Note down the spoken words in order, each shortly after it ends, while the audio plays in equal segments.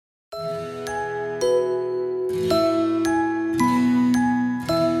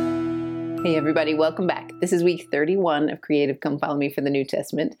Hey everybody, welcome back. This is week 31 of Creative Come Follow Me for the New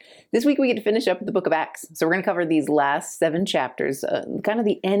Testament. This week we get to finish up the book of Acts. So we're going to cover these last 7 chapters, kind of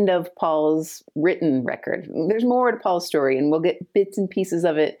the end of Paul's written record. There's more to Paul's story, and we'll get bits and pieces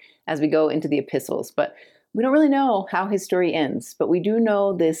of it as we go into the epistles. But we don't really know how his story ends, but we do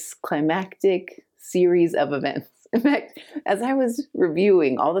know this climactic series of events. In fact, as I was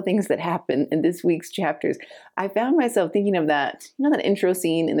reviewing all the things that happen in this week's chapters, I found myself thinking of that intro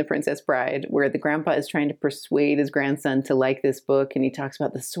scene in The Princess Bride where the grandpa is trying to persuade his grandson to like this book, and he talks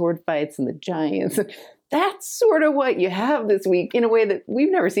about the sword fights and the giants. That's sort of what you have this week in a way that we've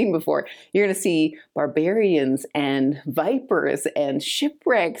never seen before. You're going to see barbarians and vipers and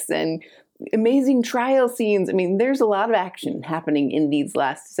shipwrecks and amazing trial scenes. I mean, there's a lot of action happening in these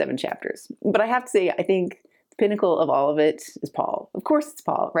last 7 chapters. But I have to say, I think pinnacle of all of it is Paul. Of course it's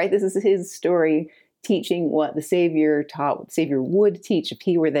Paul, right? This is his story teaching what the Savior taught, what the Savior would teach if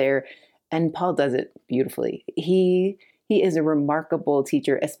he were there. And Paul does it beautifully. He is a remarkable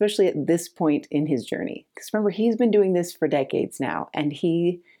teacher, especially at this point in his journey. Because remember, he's been doing this for decades now, and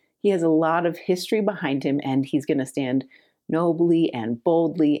he has a lot of history behind him, and he's going to stand nobly and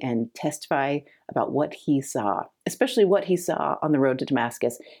boldly and testify about what he saw, especially what he saw on the road to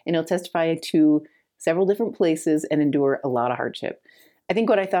Damascus. And he'll testify to several different places and endure a lot of hardship. I think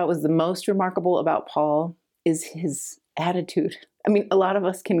what I thought was the most remarkable about Paul is his attitude. I mean, a lot of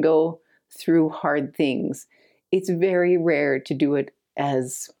us can go through hard things. It's very rare to do it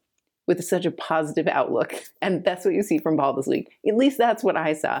with such a positive outlook. And that's what you see from Paul this week. At least that's what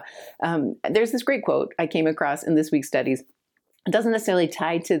I saw. There's this great quote I came across in this week's studies. It doesn't necessarily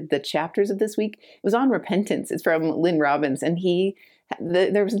tie to the chapters of this week. It was on repentance. It's from Lynn Robbins, and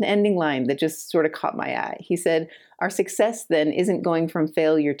there was an ending line that just sort of caught my eye. He said, "Our success then isn't going from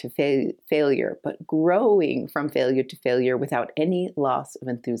failure to failure, but growing from failure to failure without any loss of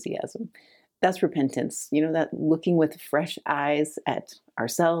enthusiasm." That's repentance, that looking with fresh eyes at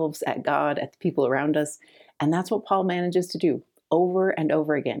ourselves, at God, at the people around us. And that's what Paul manages to do over and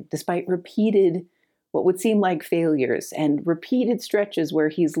over again, despite repeated, what would seem like failures and repeated stretches where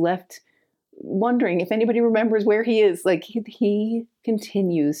he's left wondering if anybody remembers where he is. Like he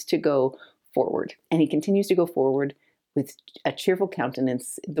continues to go forward, and he continues to go forward with a cheerful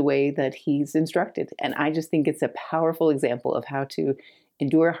countenance, the way that he's instructed. And I just think it's a powerful example of how to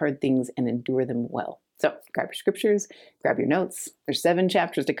endure hard things and endure them well. So grab your scriptures, grab your notes. There's 7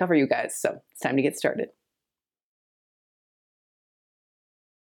 chapters to cover, you guys. So it's time to get started.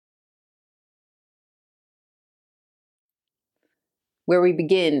 Where we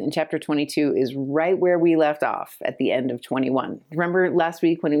begin in chapter 22 is right where we left off at the end of 21. Remember last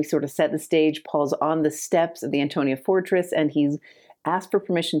week when we sort of set the stage, Paul's on the steps of the Antonia fortress, and he's asked for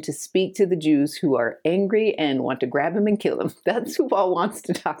permission to speak to the Jews who are angry and want to grab him and kill him. That's who Paul wants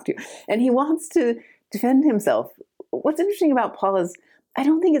to talk to. And he wants to defend himself. What's interesting about Paul is I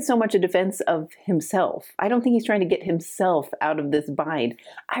don't think it's so much a defense of himself. I don't think he's trying to get himself out of this bind.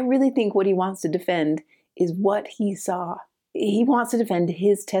 I really think what he wants to defend is what he saw. He wants to defend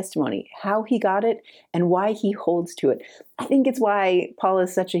his testimony, how he got it, and why he holds to it. I think it's why Paul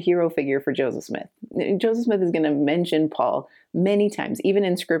is such a hero figure for Joseph Smith. Joseph Smith is going to mention Paul many times, even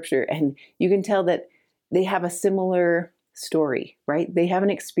in Scripture, and you can tell that they have a similar story, right? They have an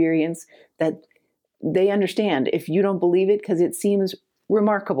experience that they understand if you don't believe it because it seems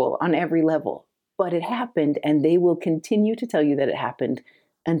remarkable on every level. But it happened, and they will continue to tell you that it happened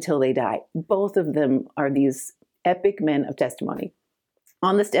until they die. Both of them are these epic men of testimony.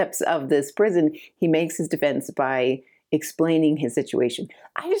 On the steps of this prison, he makes his defense by explaining his situation.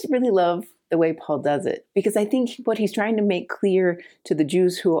 I just really love the way Paul does it, because I think what he's trying to make clear to the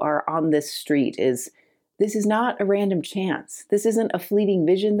Jews who are on this street is this is not a random chance. This isn't a fleeting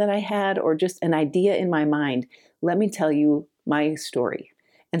vision that I had or just an idea in my mind. Let me tell you my story.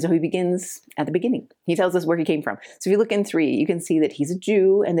 And so he begins at the beginning. He tells us where he came from. So if you look in 3, you can see that he's a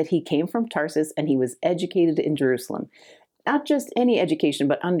Jew and that he came from Tarsus and he was educated in Jerusalem. Not just any education,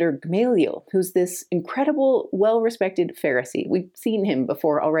 but under Gamaliel, who's this incredible, well-respected Pharisee. We've seen him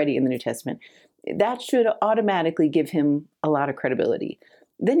before already in the New Testament. That should automatically give him a lot of credibility.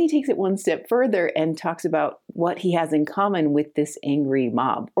 Then he takes it one step further and talks about what he has in common with this angry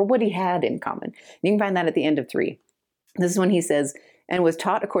mob, or what he had in common. You can find that at the end of 3. This is when he says, "And was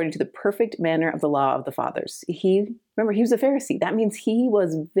taught according to the perfect manner of the law of the fathers." Remember, he was a Pharisee. That means he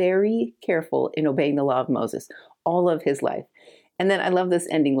was very careful in obeying the law of Moses all of his life. And then I love this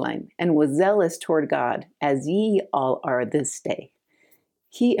ending line, "and was zealous toward God, as ye all are this day."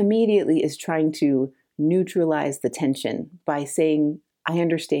 He immediately is trying to neutralize the tension by saying, I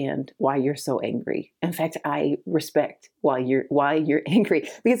understand why you're so angry. In fact, I respect why you're angry,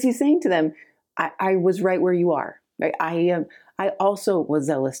 because he's saying to them, I was right where you are. Right? I also was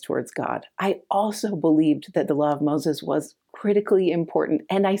zealous towards God. I also believed that the law of Moses was critically important,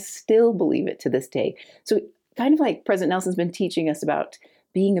 and I still believe it to this day. So kind of like President Nelson's been teaching us about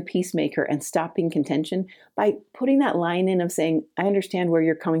being a peacemaker and stopping contention by putting that line in of saying, I understand where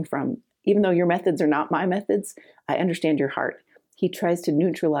you're coming from. Even though your methods are not my methods, I understand your heart. He tries to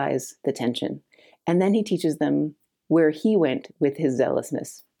neutralize the tension. And then he teaches them where he went with his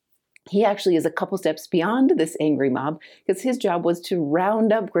zealousness. He actually is a couple steps beyond this angry mob, because his job was to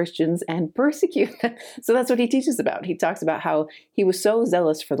round up Christians and persecute them. So that's what he teaches about. He talks about how he was so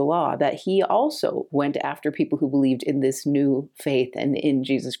zealous for the law that he also went after people who believed in this new faith and in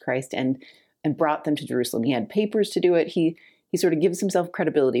Jesus Christ and brought them to Jerusalem. He had papers to do it. He sort of gives himself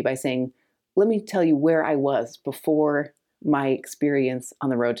credibility by saying, let me tell you where I was before my experience on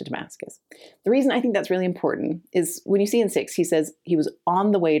the road to Damascus. The reason I think that's really important is when you see in 6, he says he was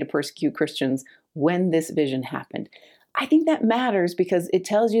on the way to persecute Christians when this vision happened. I think that matters because it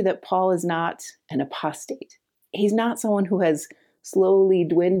tells you that Paul is not an apostate. He's not someone who has slowly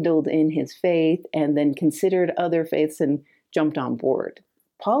dwindled in his faith and then considered other faiths and jumped on board.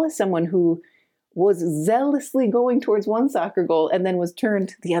 Paul is someone who was zealously going towards one soccer goal and then was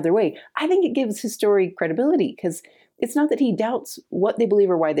turned the other way. I think it gives his story credibility because it's not that he doubts what they believe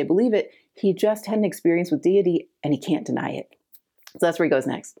or why they believe it. He just had an experience with deity and he can't deny it. So that's where he goes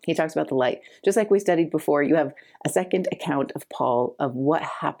next. He talks about the light. Just like we studied before, you have a second account of Paul of what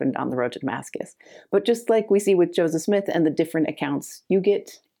happened on the road to Damascus. But just like we see with Joseph Smith and the different accounts, you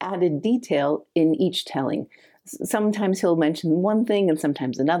get added detail in each telling. Sometimes he'll mention one thing and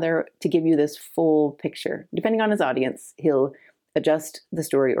sometimes another to give you this full picture. Depending on his audience, he'll adjust the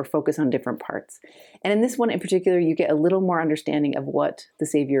story or focus on different parts. And in this one in particular, you get a little more understanding of what the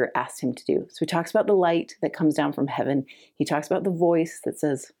Savior asked him to do. So he talks about the light that comes down from heaven. He talks about the voice that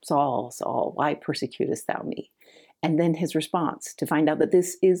says, Saul, Saul, why persecutest thou me? And then his response to find out that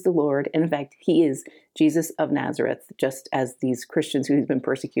this is the Lord. And in fact, he is Jesus of Nazareth, just as these Christians who he's been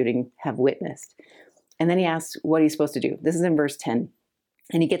persecuting have witnessed. And then he asks what he's supposed to do. This is in verse 10.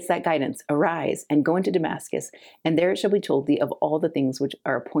 And he gets that guidance, arise and go into Damascus, and there it shall be told thee of all the things which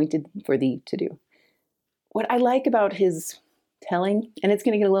are appointed for thee to do. What I like about his telling, and it's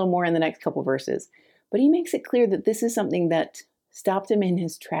going to get a little more in the next couple verses, but he makes it clear that this is something that stopped him in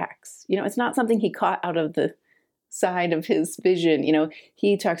his tracks. It's not something he caught out of the side of his vision.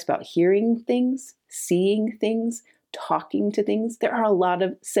 He talks about hearing things, seeing things, talking to things. There are a lot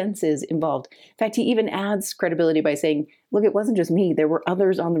of senses involved. In fact, he even adds credibility by saying, look, it wasn't just me. There were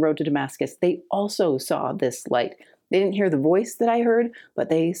others on the road to Damascus. They also saw this light. They didn't hear the voice that I heard, but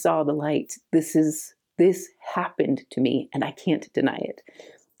they saw the light. This happened to me, and I can't deny it.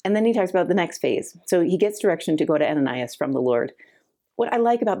 And then he talks about the next phase. So he gets direction to go to Ananias from the Lord. What I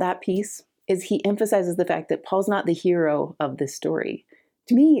like about that piece is he emphasizes the fact that Paul's not the hero of this story.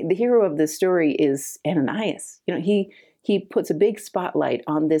 To me, the hero of this story is Ananias. He puts a big spotlight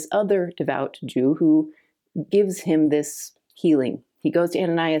on this other devout Jew who gives him this healing. He goes to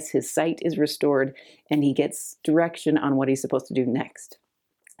Ananias, his sight is restored, and he gets direction on what he's supposed to do next.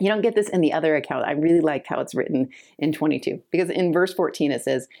 You don't get this in the other account. I really like how it's written in 22, because in verse 14 it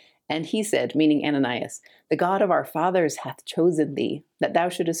says, and he said, meaning Ananias, the God of our fathers hath chosen thee, that thou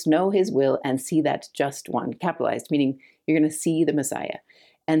shouldest know his will and see that just one, capitalized, meaning you're going to see the Messiah,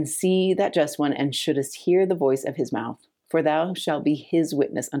 and see that just one, and shouldest hear the voice of his mouth. For thou shalt be his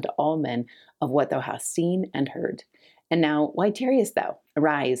witness unto all men of what thou hast seen and heard. And now, why tarriest thou?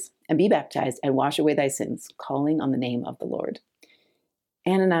 Arise, and be baptized, and wash away thy sins, calling on the name of the Lord.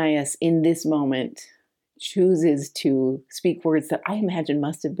 Ananias, in this moment, chooses to speak words that I imagine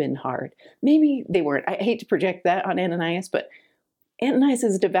must have been hard. Maybe they weren't. I hate to project that on Ananias, but Ananias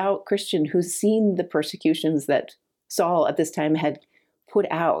is a devout Christian who's seen the persecutions that Saul at this time had put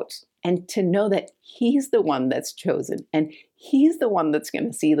out, and to know that he's the one that's chosen and he's the one that's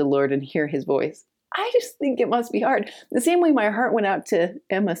going to see the Lord and hear his voice. I just think it must be hard. The same way my heart went out to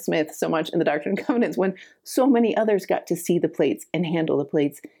Emma Smith so much in the Doctrine and Covenants when so many others got to see the plates and handle the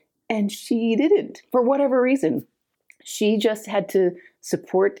plates, and she didn't, for whatever reason. She just had to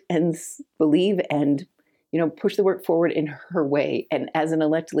support and believe and, push the work forward in her way. And as an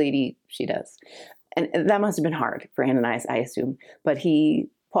elect lady, she does. And that must have been hard for Ananias, I assume. But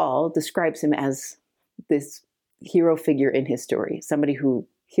Paul describes him as this hero figure in his story, somebody who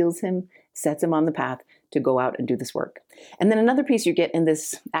heals him, sets him on the path to go out and do this work. And then another piece you get in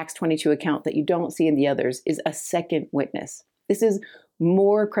this Acts 22 account that you don't see in the others is a second witness. This is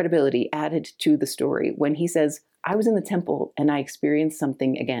more credibility added to the story when he says, I was in the temple and I experienced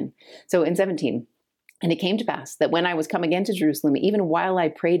something again. So in 17, and it came to pass that when I was come again to Jerusalem, even while I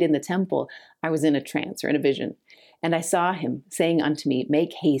prayed in the temple, I was in a trance or in a vision. And I saw him saying unto me,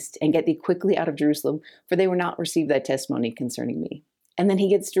 make haste and get thee quickly out of Jerusalem, for they will not receive thy testimony concerning me. And then he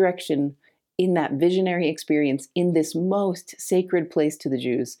gets direction in that visionary experience in this most sacred place to the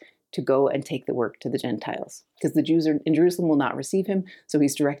Jews to go and take the work to the Gentiles, because the Jews in Jerusalem will not receive him. So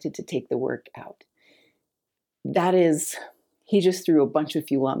he's directed to take the work out. That is, he just threw a bunch of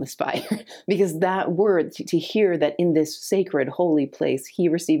fuel on the fire because that word, to hear that in this sacred, holy place, he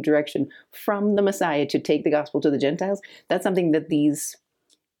received direction from the Messiah to take the gospel to the Gentiles. That's something that these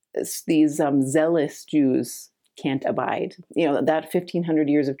zealous Jews can't abide. That 1,500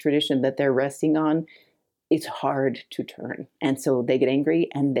 years of tradition that they're resting on, it's hard to turn. And so they get angry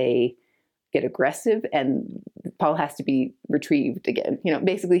and they get aggressive, and Paul has to be retrieved again.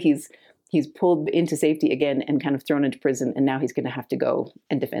 Basically he's pulled into safety again and kind of thrown into prison, and now he's going to have to go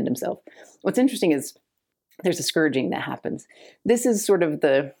and defend himself. What's interesting is there's a scourging that happens. This is sort of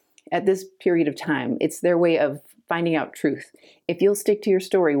at this period of time, it's their way of finding out truth. If you'll stick to your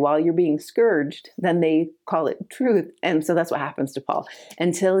story while you're being scourged, then they call it truth. And so that's what happens to Paul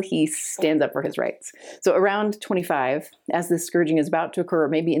until he stands up for his rights. So around 25, as this scourging is about to occur, or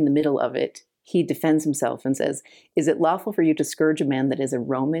maybe in the middle of it, he defends himself and says, is it lawful for you to scourge a man that is a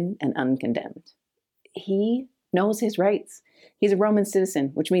Roman and uncondemned? He knows his rights. He's a Roman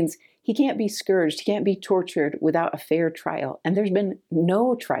citizen, which means he can't be scourged, he can't be tortured without a fair trial. And there's been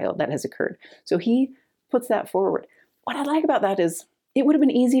no trial that has occurred. So he puts that forward. What I like about that is it would have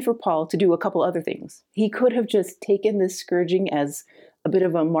been easy for Paul to do a couple other things. He could have just taken this scourging as a bit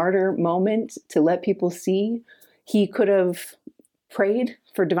of a martyr moment to let people see. He could have prayed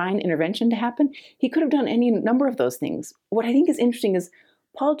for divine intervention to happen. He could have done any number of those things. What I think is interesting is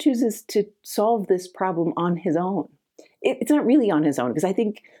Paul chooses to solve this problem on his own. It's not really on his own, because I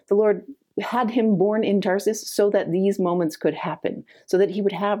think the Lord had him born in Tarsus so that these moments could happen, so that he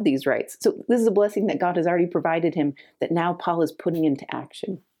would have these rights. So this is a blessing that God has already provided him that now Paul is putting into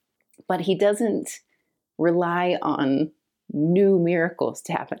action. But he doesn't rely on new miracles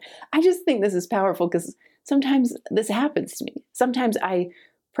to happen. I just think this is powerful because sometimes this happens to me. Sometimes I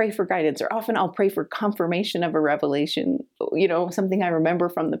pray for guidance, or often I'll pray for confirmation of a revelation, something I remember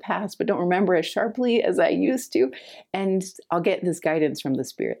from the past, but don't remember as sharply as I used to. And I'll get this guidance from the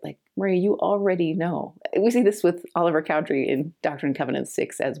Spirit, like, Maria, you already know. We see this with Oliver Cowdery in Doctrine and Covenants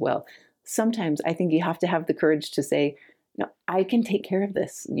 6 as well. Sometimes I think you have to have the courage to say, no, I can take care of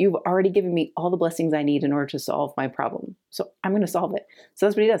this. You've already given me all the blessings I need in order to solve my problem. So I'm going to solve it. So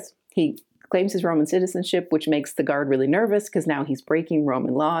that's what he does. He claims his Roman citizenship, which makes the guard really nervous because now he's breaking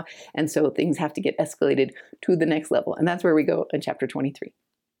Roman law. And so things have to get escalated to the next level. And that's where we go in chapter 23.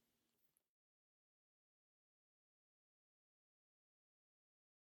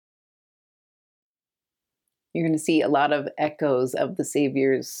 You're going to see a lot of echoes of the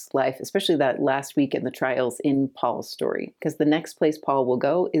Savior's life, especially that last week in the trials in Paul's story, because the next place Paul will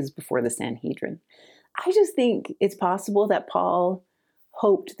go is before the Sanhedrin. I just think it's possible that Paul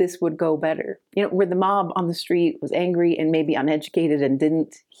hoped this would go better. Where the mob on the street was angry and maybe uneducated and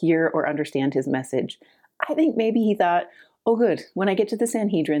didn't hear or understand his message, I think maybe he thought, oh good, when I get to the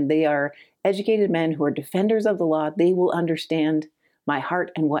Sanhedrin, they are educated men who are defenders of the law. They will understand my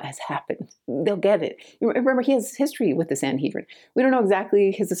heart and what has happened. They'll get it. Remember, he has history with the Sanhedrin. We don't know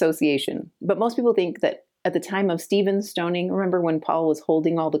exactly his association, but most people think that at the time of Stephen's stoning, remember when Paul was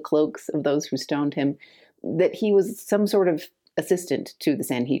holding all the cloaks of those who stoned him, that he was some sort of assistant to the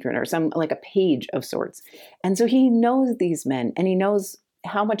Sanhedrin, or like a page of sorts. And so he knows these men, and he knows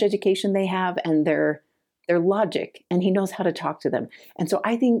how much education they have and their logic, and he knows how to talk to them. And so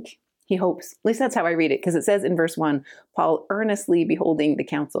I think he hopes, at least that's how I read it, because it says in verse 1, Paul earnestly beholding the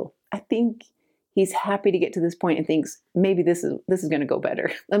council. I think he's happy to get to this point and thinks, maybe this is going to go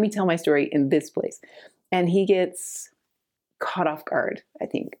better. Let me tell my story in this place. And he gets caught off guard, I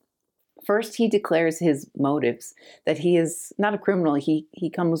think. First, he declares his motives, that he is not a criminal.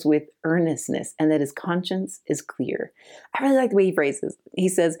 He comes with earnestness, and that his conscience is clear. I really like the way he phrases. He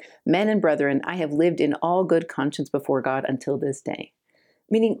says, men and brethren, I have lived in all good conscience before God until this day.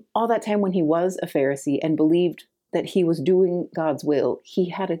 Meaning all that time when he was a Pharisee and believed that he was doing God's will, he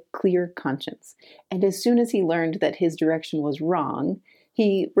had a clear conscience. And as soon as he learned that his direction was wrong,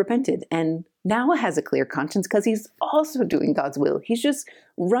 he repented and now has a clear conscience because he's also doing God's will. He's just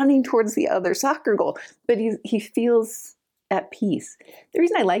running towards the other soccer goal, but he feels at peace. The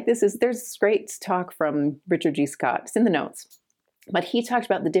reason I like this is there's great talk from Richard G. Scott. It's in the notes. But he talked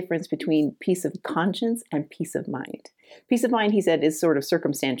about the difference between peace of conscience and peace of mind. Peace of mind, he said, is sort of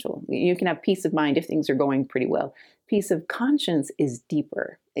circumstantial. You can have peace of mind if things are going pretty well. Peace of conscience is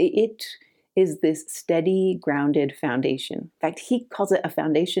deeper. It is this steady, grounded foundation. In fact, he calls it a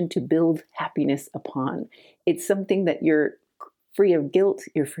foundation to build happiness upon. It's something that you're free of guilt,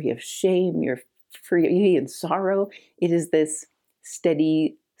 you're free of shame, you're free of sorrow. It is this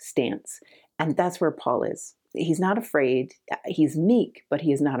steady stance. And that's where Paul is. He's not afraid. He's meek, but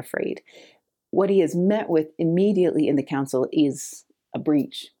he is not afraid. What he has met with immediately in the council is a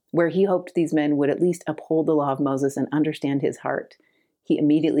breach, where he hoped these men would at least uphold the law of Moses and understand his heart. He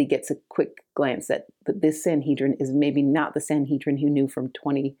immediately gets a quick glance at this Sanhedrin is maybe not the Sanhedrin he knew from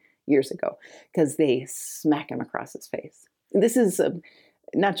 20 years ago, because they smack him across his face. This is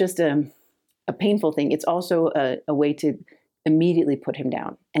not just a painful thing. It's also a way to immediately put him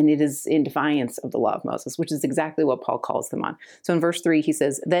down. And it is in defiance of the law of Moses, which is exactly what Paul calls them on. So in verse 3, he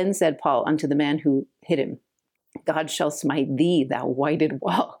says, "Then said Paul unto the man who hit him, God shall smite thee, thou whited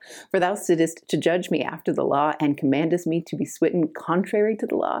wall. For thou sittest to judge me after the law, and commandest me to be smitten contrary to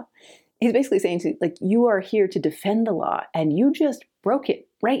the law." He's basically saying to, you are here to defend the law, and you just broke it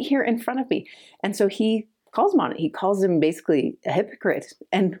right here in front of me. And so he calls him on it. He calls him basically a hypocrite.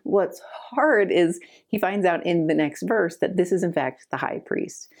 And what's hard is he finds out in the next verse that this is in fact the high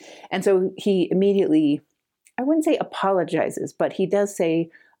priest. And so he immediately, I wouldn't say apologizes, but he does say,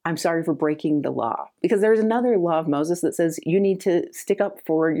 "I'm sorry for breaking the law." Because there's another law of Moses that says you need to stick up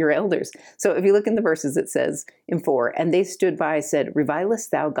for your elders. So if you look in the verses, it says in 4, "And they stood by, said, Revilest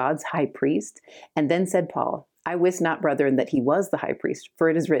thou God's high priest? And then said Paul, I wist not, brethren, that he was the high priest, for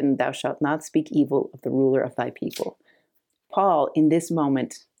it is written, Thou shalt not speak evil of the ruler of thy people." Paul, in this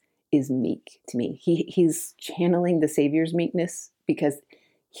moment, is meek to me. He's channeling the Savior's meekness, because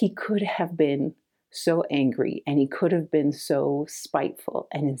he could have been so angry and he could have been so spiteful.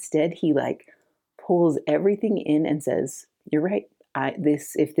 And instead he pulls everything in and says, "You're right.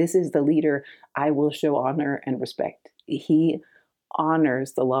 If this is the leader, I will show honor and respect." He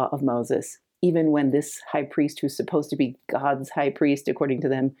honors the law of Moses, even when this high priest, who's supposed to be God's high priest, according to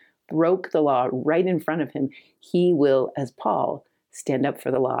them, broke the law right in front of him. He will, as Paul, stand up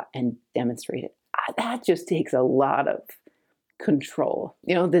for the law and demonstrate it. That just takes a lot of control.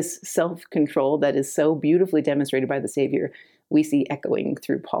 This self-control that is so beautifully demonstrated by the Savior, we see echoing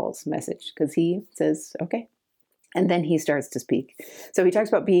through Paul's message, because he says, okay. And then he starts to speak. So he talks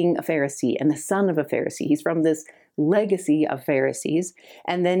about being a Pharisee and the son of a Pharisee. He's from this legacy of Pharisees.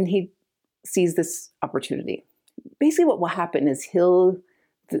 And then he sees this opportunity. Basically what will happen is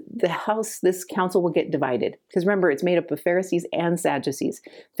this council will get divided. Because remember, it's made up of Pharisees and Sadducees.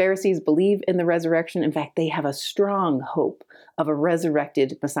 Pharisees believe in the resurrection. In fact, they have a strong hope of a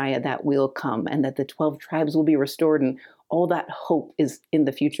resurrected Messiah that will come, and that the 12 tribes will be restored, and all that hope is in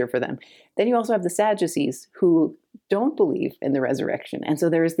the future for them. Then you also have the Sadducees, who don't believe in the resurrection. And so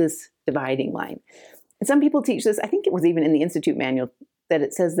there's this dividing line. And some people teach this, I think it was even in the Institute manual, that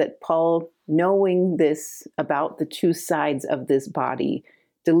it says that Paul, knowing this about the two sides of this body,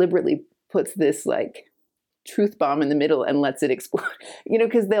 deliberately puts this truth bomb in the middle and lets it explode,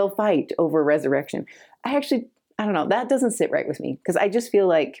 because they'll fight over resurrection. I don't know, that doesn't sit right with me, because I just feel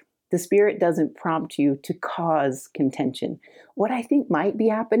like the Spirit doesn't prompt you to cause contention. What I think might be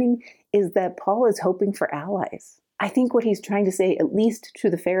happening is that Paul is hoping for allies. I think what he's trying to say, at least to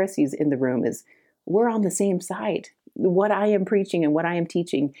the Pharisees in the room, is we're on the same side. What I am preaching and what I am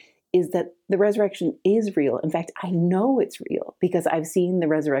teaching is that the resurrection is real. In fact, I know it's real because I've seen the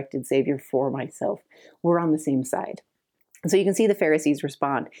resurrected Savior for myself. We're on the same side. So you can see the Pharisees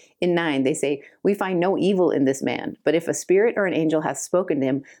respond. In 9, they say, "We find no evil in this man, but if a spirit or an angel hath spoken to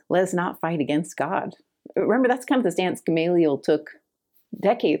him, let us not fight against God." Remember, that's kind of the stance Gamaliel took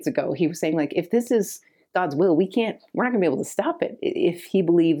decades ago. He was saying, if this is God's will, we're not going to be able to stop it. If he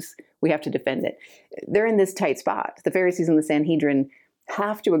believes, we have to defend it. They're in this tight spot. The Pharisees and the Sanhedrin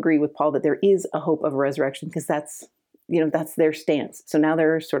have to agree with Paul that there is a hope of a resurrection, because that's their stance. So now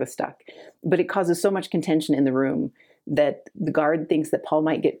they're sort of stuck. But it causes so much contention in the room that the guard thinks that Paul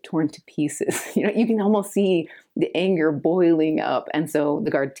might get torn to pieces. You can almost see the anger boiling up. And so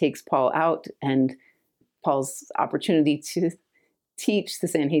the guard takes Paul out, and Paul's opportunity to teach the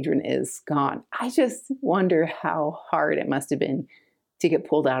Sanhedrin is gone. I just wonder how hard it must have been to get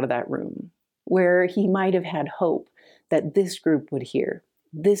pulled out of that room, where he might have had hope that this group would hear,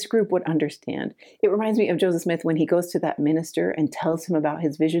 this group would understand. It reminds me of Joseph Smith when he goes to that minister and tells him about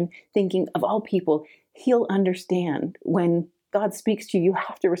his vision, thinking, of all people, he'll understand. When God speaks to you, you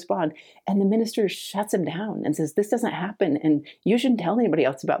have to respond. And the minister shuts him down and says, "This doesn't happen, and you shouldn't tell anybody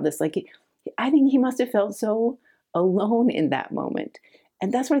else about this." I think he must have felt so alone in that moment.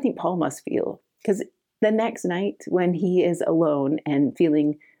 And that's what I think Paul must feel. Because the next night, when he is alone and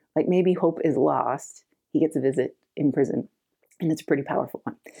feeling like maybe hope is lost, he gets a visit in prison. And it's a pretty powerful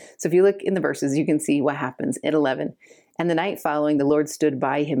one. So if you look in the verses, you can see what happens at 11. And the night following, the Lord stood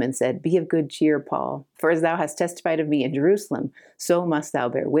by him and said, "Be of good cheer, Paul, for as thou hast testified of me in Jerusalem, so must thou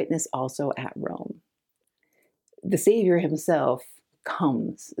bear witness also at Rome." The Savior himself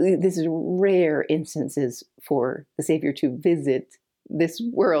comes. This is rare instances for the Savior to visit this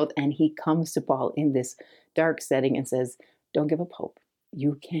world, and he comes to Paul in this dark setting and says, "Don't give up hope.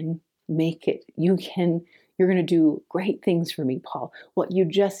 You can make it. You're going to do great things for me, Paul. What you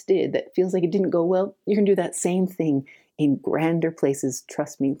just did that feels like it didn't go well, you can do that same thing in grander places.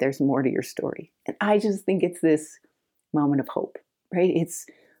 Trust me, there's more to your story." And I just think it's this moment of hope, right?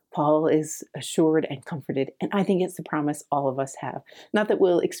 Paul is assured and comforted. And I think it's the promise all of us have. Not that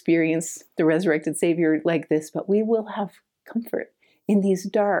we'll experience the resurrected Savior like this, but we will have comfort in these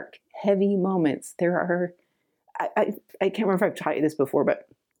dark, heavy moments. There are, I can't remember if I've taught you this before, but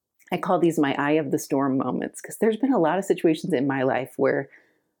I call these my eye of the storm moments, because there's been a lot of situations in my life where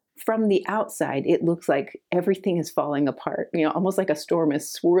from the outside, it looks like everything is falling apart, almost like a storm is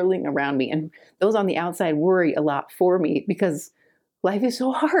swirling around me. And those on the outside worry a lot for me because life is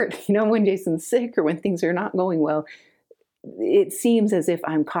so hard. When Jason's sick or when things are not going well, it seems as if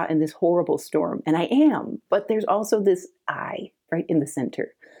I'm caught in this horrible storm. And I am, but there's also this eye right in the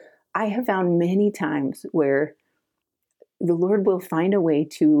center. I have found many times where the Lord will find a way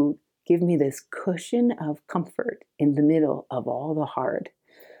to give me this cushion of comfort in the middle of all the hard.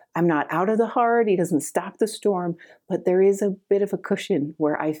 I'm not out of the hard. He doesn't stop the storm, but there is a bit of a cushion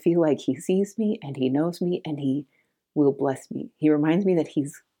where I feel like he sees me and he knows me and he will bless me. He reminds me that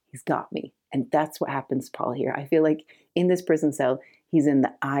he's got me. And that's what happens to Paul here. I feel like in this prison cell, he's in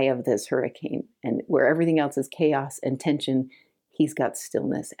the eye of this hurricane, and where everything else is chaos and tension, he's got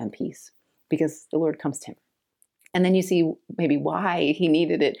stillness and peace because the Lord comes to him. And then you see maybe why he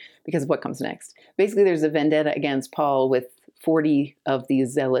needed it, because of what comes next. Basically, there's a vendetta against Paul with 40 of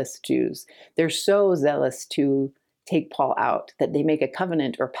these zealous Jews. They're so zealous to take Paul out that they make a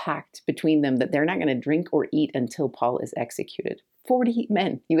covenant or pact between them that they're not going to drink or eat until Paul is executed. 40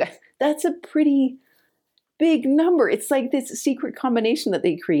 men, you guys, that's a pretty big number. It's like this secret combination that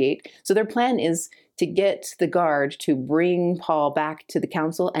they create. So their plan is to get the guard to bring Paul back to the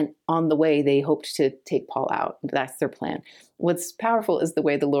council, and on the way they hoped to take Paul out. That's their plan. What's powerful is the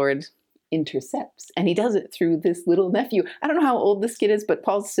way the Lord intercepts, and he does it through this little nephew. I don't know how old this kid is, but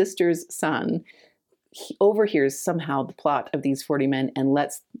Paul's sister's son, he overhears somehow the plot of these 40 men and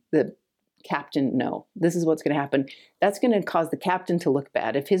lets the captain know this is what's going to happen. That's going to cause the captain to look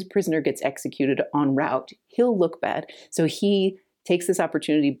bad. If his prisoner gets executed en route, he'll look bad. So he takes this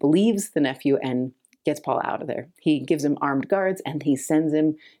opportunity, believes the nephew, and gets Paul out of there. He gives him armed guards and he sends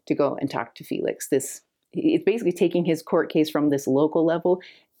him to go and talk to Felix. It's basically taking his court case from this local level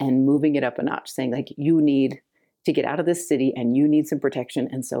and moving it up a notch, saying like, you need to get out of this city and you need some protection.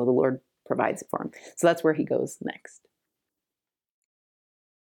 And so the Lord provides it for him. So that's where he goes next.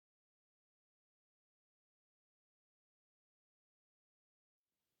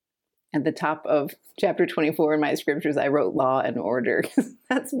 At the top of chapter 24 in my scriptures, I wrote law and order.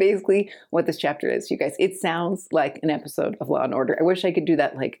 That's basically what this chapter is, you guys. It sounds like an episode of Law and Order. I wish I could do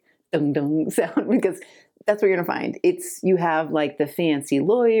that like dung dung sound, because that's what you're going to find. You have like the fancy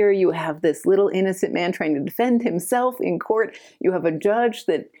lawyer. You have this little innocent man trying to defend himself in court. You have a judge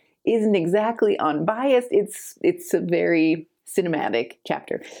that isn't exactly unbiased. It's a very cinematic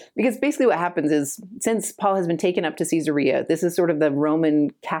chapter, because basically what happens is, since Paul has been taken up to Caesarea, this is sort of the Roman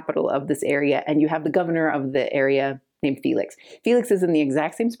capital of this area, and you have the governor of the area named Felix. Felix is in the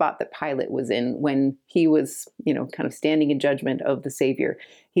exact same spot that Pilate was in when he was, kind of standing in judgment of the Savior.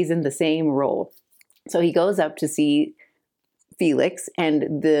 He's in the same role. So he goes up to see Felix,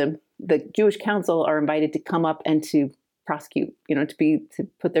 and the Jewish council are invited to come up and to prosecute, to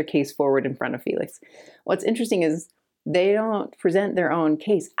put their case forward in front of Felix. What's interesting is they don't present their own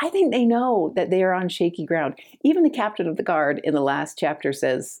case. I think they know that they are on shaky ground. Even the captain of the guard in the last chapter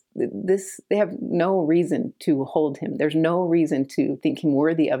says they have no reason to hold him. There's no reason to think him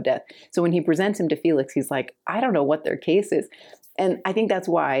worthy of death. So when he presents him to Felix, he's like, I don't know what their case is. And I think that's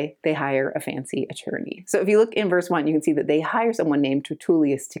why they hire a fancy attorney. So if you look in verse 1, you can see that they hire someone named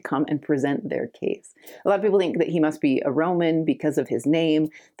Tertullius to come and present their case. A lot of people think that he must be a Roman because of his name,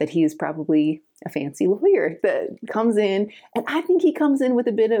 that he is probably a fancy lawyer that comes in. And I think he comes in with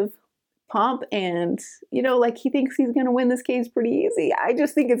a bit of pomp and, like he thinks he's going to win this case pretty easy. I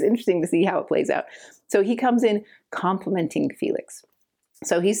just think it's interesting to see how it plays out. So he comes in complimenting Felix.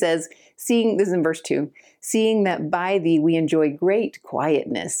 So he says, seeing, this is in verse 2, seeing that by thee we enjoy great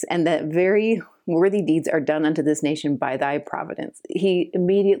quietness, and that very worthy deeds are done unto this nation by thy providence. He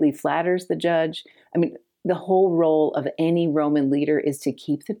immediately flatters the judge. I mean, the whole role of any Roman leader is to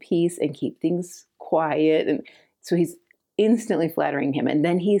keep the peace and keep things quiet. And so he's instantly flattering him. And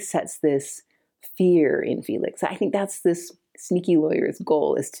then he sets this fear in Felix. I think that's this sneaky lawyer's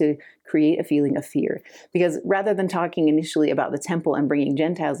goal, is to create a feeling of fear. Because rather than talking initially about the temple and bringing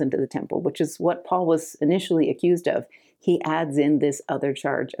Gentiles into the temple, which is what Paul was initially accused of, he adds in this other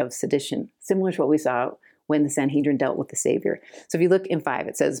charge of sedition, similar to what we saw when the Sanhedrin dealt with the Savior. So if you look in 5,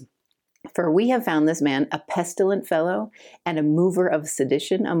 it says, for we have found this man a pestilent fellow and a mover of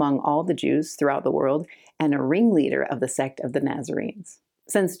sedition among all the Jews throughout the world, and a ringleader of the sect of the Nazarenes.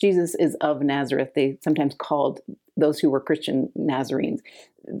 Since Jesus is of Nazareth, they sometimes called those who were Christian Nazarenes.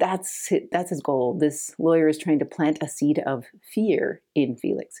 That's his goal. This lawyer is trying to plant a seed of fear in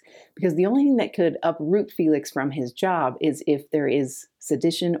Felix, because the only thing that could uproot Felix from his job is if there is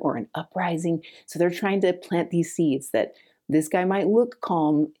sedition or an uprising. So they're trying to plant these seeds that this guy might look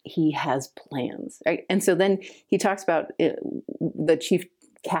calm, he has plans, right? And so then he talks about the chief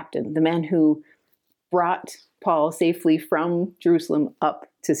captain, the man who brought Paul safely from Jerusalem up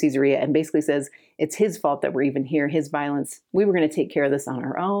to Caesarea, and basically says it's his fault that we're even here, his violence. We were going to take care of this on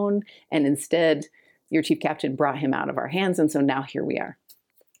our own, and instead your chief captain brought him out of our hands, and so now here we are.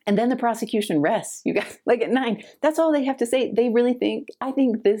 And then the prosecution rests, you guys, like at 9. That's all they have to say. They really think, I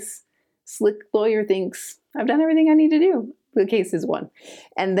think this slick lawyer thinks, I've done everything I need to do. The case is won.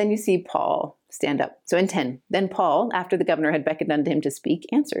 And then you see Paul stand up. So in 10, then Paul, after the governor had beckoned unto him to speak,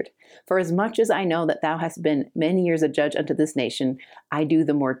 answered, for as much as I know that thou hast been many years a judge unto this nation, I do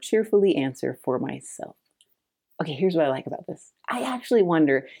the more cheerfully answer for myself. Okay, here's what I like about this. I actually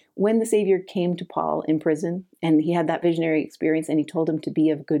wonder, when the Savior came to Paul in prison and he had that visionary experience and he told him to be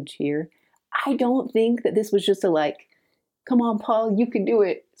of good cheer, I don't think that this was just a like, come on, Paul, you can do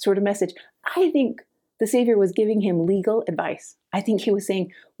it sort of message. I think the Savior was giving him legal advice. I think he was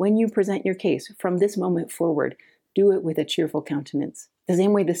saying, when you present your case from this moment forward, do it with a cheerful countenance. The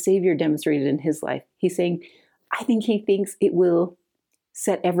same way the Savior demonstrated in his life. He's saying, I think he thinks it will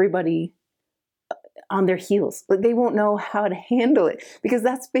set everybody on their heels. Like they won't know how to handle it, because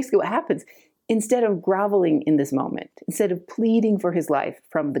that's basically what happens. Instead of groveling in this moment, instead of pleading for his life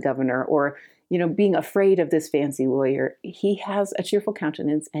from the governor or, being afraid of this fancy lawyer, he has a cheerful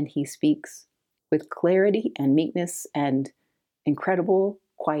countenance and he speaks with clarity and meekness and incredible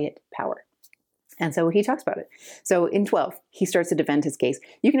quiet power. And so he talks about it. So in 12, he starts to defend his case.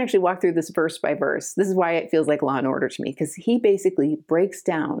 You can actually walk through this verse by verse. This is why it feels like Law and Order to me, because he basically breaks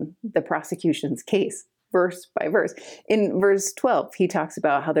down the prosecution's case verse by verse. In verse 12, he talks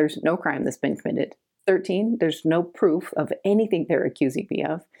about how there's no crime that's been committed. 13, there's no proof of anything they're accusing me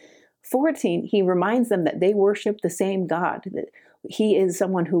of. 14, he reminds them that they worship the same God, that he is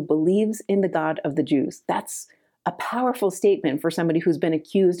someone who believes in the God of the Jews. That's a powerful statement for somebody who's been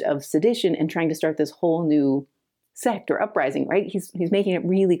accused of sedition and trying to start this whole new sect or uprising, right? He's making it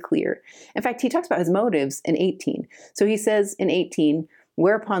really clear. In fact, he talks about his motives in 18. So he says in 18,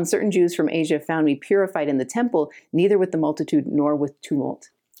 whereupon certain Jews from Asia found me purified in the temple, neither with the multitude nor with tumult.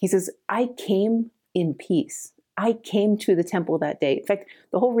 He says, I came in peace. I came to the temple that day. In fact,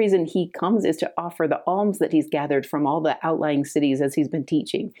 the whole reason he comes is to offer the alms that he's gathered from all the outlying cities as he's been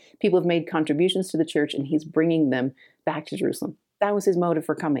teaching. People have made contributions to the church and he's bringing them back to Jerusalem. That was his motive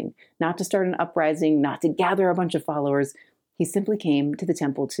for coming, not to start an uprising, not to gather a bunch of followers. He simply came to the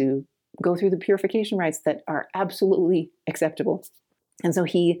temple to go through the purification rites that are absolutely acceptable. And so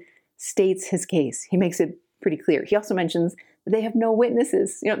he states his case. He makes it pretty clear. He also mentions that they have no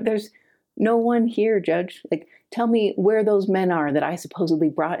witnesses. There's no one here, Judge. Tell me where those men are that I supposedly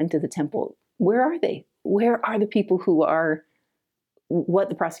brought into the temple. Where are they? Where are the people who are what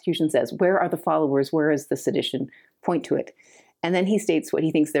the prosecution says? Where are the followers? Where is the sedition? Point to it. And then he states what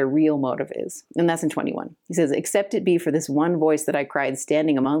he thinks their real motive is. And that's in 21. He says, except it be for this one voice that I cried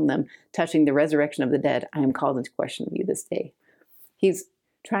standing among them, touching the resurrection of the dead, I am called into question of you this day. He's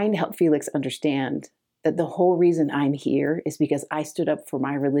trying to help Felix understand that the whole reason I'm here is because I stood up for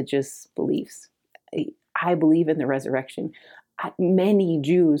my religious beliefs. I believe in the resurrection. Many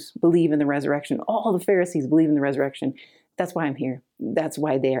Jews believe in the resurrection. All the Pharisees believe in the resurrection. That's why I'm here. That's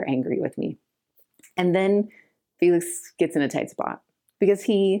why they are angry with me. And then Felix gets in a tight spot because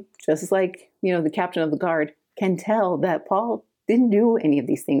he, just like, the captain of the guard, can tell that Paul didn't do any of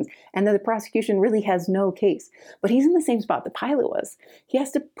these things and that the prosecution really has no case. But he's in the same spot that Pilate was. He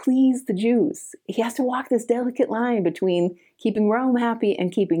has to please the Jews. He has to walk this delicate line between keeping Rome happy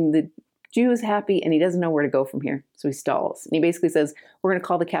and keeping the Jew is happy and he doesn't know where to go from here. So he stalls. And he basically says, we're going to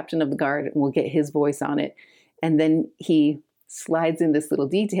call the captain of the guard and we'll get his voice on it. And then he slides in this little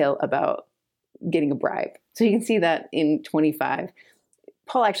detail about getting a bribe. So you can see that in 25.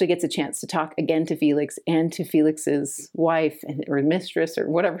 Paul actually gets a chance to talk again to Felix and to Felix's wife or mistress or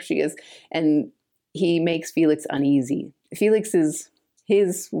whatever she is. And he makes Felix uneasy.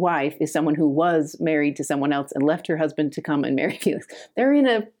 His wife is someone who was married to someone else and left her husband to come and marry Felix. They're in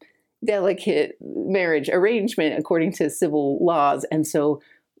a delicate marriage arrangement according to civil laws. And so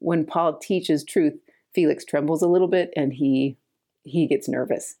when Paul teaches truth, Felix trembles a little bit and he gets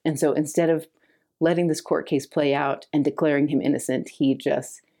nervous. And so instead of letting this court case play out and declaring him innocent, he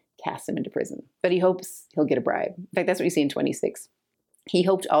just casts him into prison. But he hopes he'll get a bribe. In fact, that's what you see in 26. He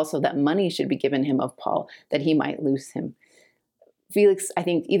hoped also that money should be given him of Paul, that he might loose him. Felix, I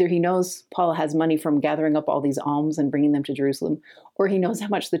think either he knows Paul has money from gathering up all these alms and bringing them to Jerusalem, or he knows how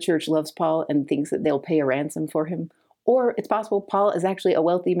much the church loves Paul and thinks that they'll pay a ransom for him. Or it's possible Paul is actually a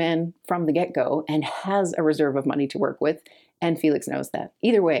wealthy man from the get-go and has a reserve of money to work with, and Felix knows that.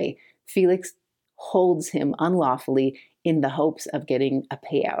 Either way, Felix holds him unlawfully in the hopes of getting a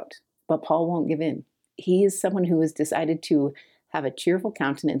payout. But Paul won't give in. He is someone who has decided to have a cheerful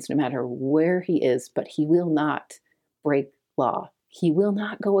countenance no matter where he is, but he will not break law. He will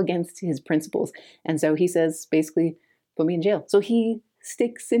not go against his principles. And so he says, basically, put me in jail. So he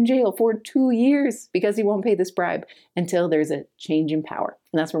sticks in jail for 2 years because he won't pay this bribe until there's a change in power.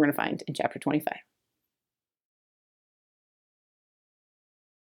 And that's what we're going to find in chapter 25.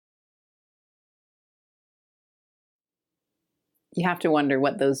 You have to wonder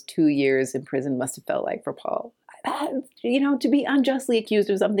what those 2 years in prison must have felt like for Paul. To be unjustly accused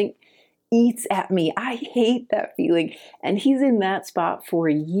of something eats at me. I hate that feeling. And he's in that spot for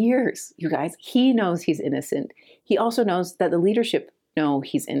years, you guys. He knows he's innocent. He also knows that the leadership know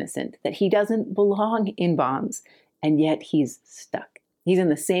he's innocent, that he doesn't belong in bonds, and yet he's stuck. He's in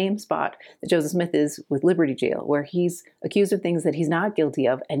the same spot that Joseph Smith is with Liberty Jail, where he's accused of things that he's not guilty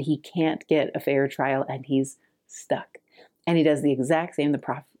of, and he can't get a fair trial, and he's stuck. And he does the exact same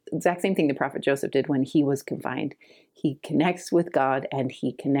thing the prophet Joseph did when he was confined. He connects with God and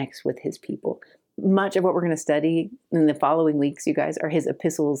he connects with his people. Much of what we're going to study in the following weeks, you guys, are his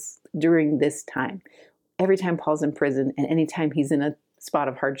epistles during this time. Every time Paul's in prison and anytime he's in a spot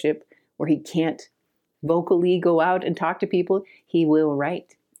of hardship where he can't vocally go out and talk to people, he will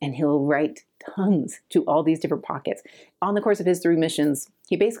write. And he'll write tons to all these different pockets. On the course of his 3 missions,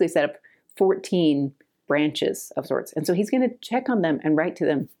 he basically set up 14 branches of sorts. And so he's going to check on them and write to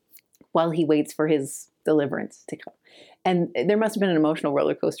them while he waits for his deliverance to come. And there must have been an emotional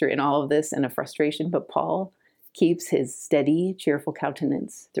roller coaster in all of this and a frustration, but Paul keeps his steady, cheerful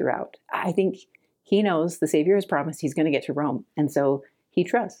countenance throughout. I think he knows the Savior has promised he's going to get to Rome. And so he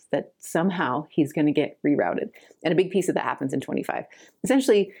trusts that somehow he's going to get rerouted. And a big piece of that happens in 25.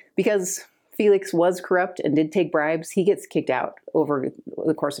 Essentially, because Felix was corrupt and did take bribes, he gets kicked out over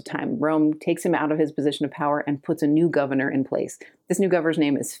the course of time. Rome takes him out of his position of power and puts a new governor in place. This new governor's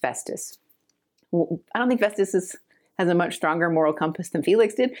name is Festus. Well, I don't think Festus has a much stronger moral compass than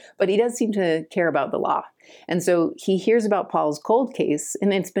Felix did, but he does seem to care about the law. And so he hears about Paul's cold case,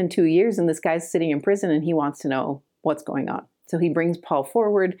 and it's been 2 years, and this guy's sitting in prison, and he wants to know what's going on. So he brings Paul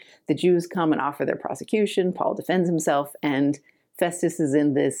forward. The Jews come and offer their prosecution. Paul defends himself, and Festus is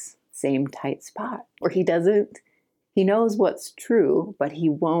in this same tight spot where he knows what's true, but he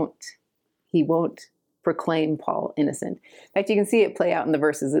won't proclaim Paul innocent. In fact, you can see it play out in the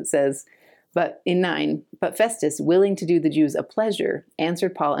verses. It says, but in 9, but Festus, willing to do the Jews a pleasure,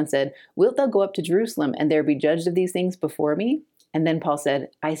 answered Paul and said, wilt thou go up to Jerusalem and there be judged of these things before me? And then Paul said,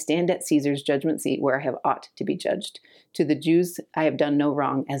 I stand at Caesar's judgment seat where I have ought to be judged. To the Jews I have done no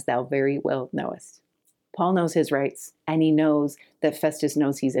wrong, as thou very well knowest. Paul knows his rights, and he knows that Festus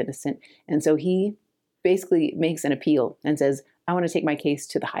knows he's innocent. And so he basically makes an appeal and says, I want to take my case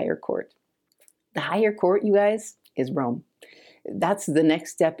to the higher court. The higher court, you guys, is Rome. That's the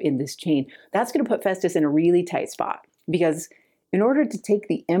next step in this chain. That's going to put Festus in a really tight spot, because in order to take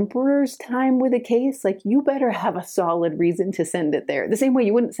the emperor's time with a case, you better have a solid reason to send it there. The same way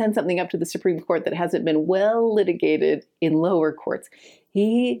you wouldn't send something up to the Supreme Court that hasn't been well litigated in lower courts.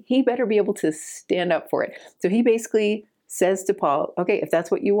 He better be able to stand up for it. So he basically says to Paul, okay, if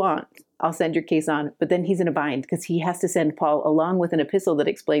that's what you want, I'll send your case on. But then he's in a bind because he has to send Paul along with an epistle that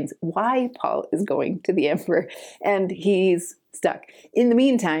explains why Paul is going to the emperor. And he's stuck. In the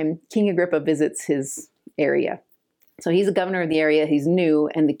meantime, King Agrippa visits his area. So he's a governor of the area. He's new.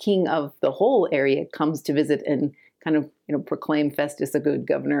 And the king of the whole area comes to visit and kind of, proclaim Festus a good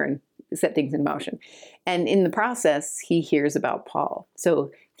governor and set things in motion. And in the process, he hears about Paul.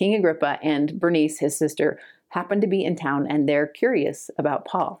 So King Agrippa and Bernice, his sister, happen to be in town, and they're curious about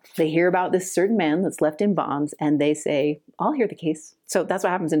Paul. They hear about this certain man that's left in bonds, and they say, I'll hear the case. So that's what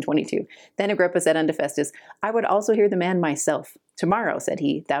happens in 22. Then Agrippa said unto Festus, I would also hear the man myself. Tomorrow, said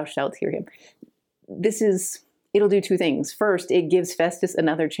he, thou shalt hear him. It'll do two things. First, it gives Festus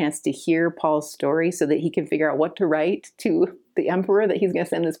another chance to hear Paul's story so that he can figure out what to write to the emperor that he's going to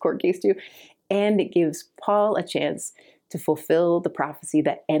send this court case to. And it gives Paul a chance to fulfill the prophecy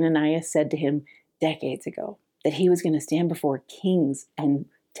that Ananias said to him decades ago, that he was going to stand before kings and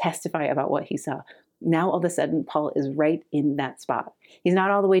testify about what he saw. Now, all of a sudden, Paul is right in that spot. He's not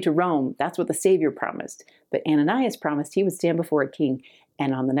all the way to Rome. That's what the Savior promised. But Ananias promised he would stand before a king.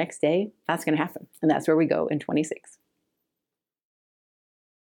 And on the next day, that's going to happen. And that's where we go in 26.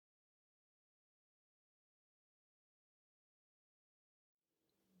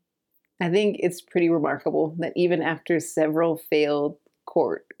 I think it's pretty remarkable that even after several failed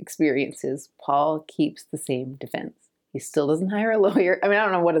court experiences, Paul keeps the same defense. He still doesn't hire a lawyer. I mean, I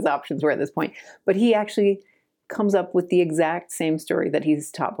don't know what his options were at this point, but he actually comes up with the exact same story that he's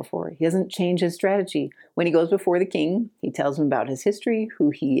taught before. He doesn't change his strategy. When he goes before the king, he tells him about his history,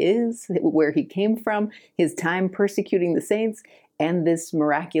 who he is, where he came from, his time persecuting the saints, and this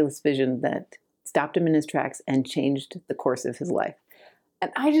miraculous vision that stopped him in his tracks and changed the course of his life.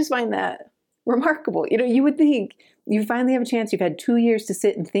 And I just find that remarkable. You would think you finally have a chance. You've had 2 years to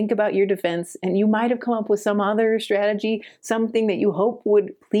sit and think about your defense, and you might have come up with some other strategy, something that you hope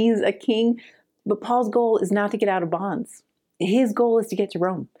would please a king. But Paul's goal is not to get out of bonds. His goal is to get to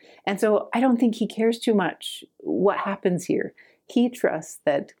Rome. And so I don't think he cares too much what happens here. He trusts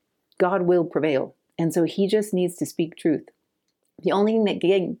that God will prevail. And so he just needs to speak truth. The only thing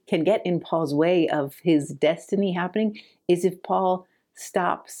that can get in Paul's way of his destiny happening is if Paul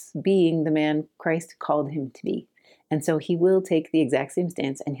stops being the man Christ called him to be. And so he will take the exact same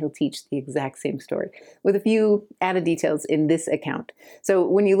stance and he'll teach the exact same story with a few added details in this account. So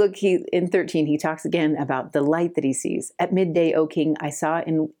when you look in 13, he talks again about the light that he sees. At midday, O king, I saw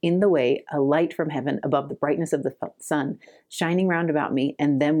in the way a light from heaven above the brightness of the sun, shining round about me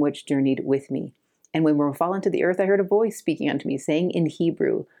and them which journeyed with me. And when we were fallen to the earth, I heard a voice speaking unto me, saying in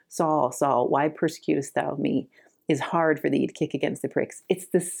Hebrew, Saul, Saul, why persecutest thou me? It is hard for thee to kick against the pricks. It's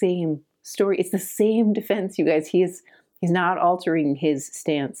the same story. It's the same defense, you guys. He's not altering his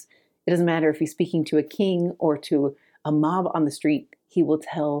stance. It doesn't matter if he's speaking to a king or to a mob on the street. He will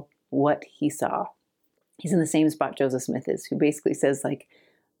tell what he saw. He's in the same spot Joseph Smith is, who basically says,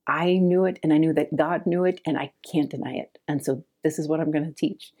 I knew it, and I knew that God knew it, and I can't deny it. And so this is what I'm going to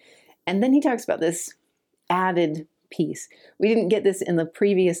teach. And then he talks about this added piece. We didn't get this in the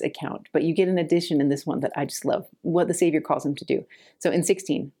previous account, but you get an addition in this one that I just love, what the Savior calls him to do. So in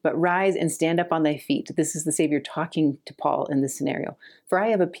 16, but rise and stand up on thy feet. This is the Savior talking to Paul in this scenario. For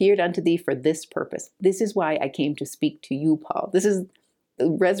I have appeared unto thee for this purpose. This is why I came to speak to you, Paul. This is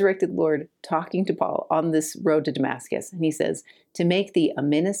the resurrected Lord talking to Paul on this road to Damascus. And he says, to make thee a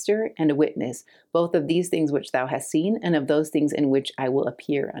minister and a witness, both of these things which thou hast seen and of those things in which I will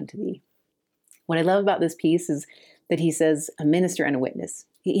appear unto thee. What I love about this piece is that he says a minister and a witness.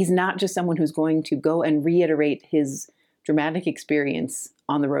 He's not just someone who's going to go and reiterate his dramatic experience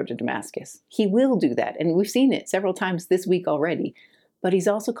on the road to Damascus. He will do that, and we've seen it several times this week already. But he's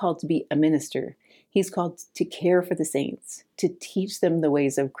also called to be a minister. He's called to care for the saints, to teach them the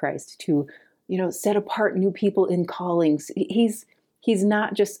ways of Christ, to, set apart new people in callings. He's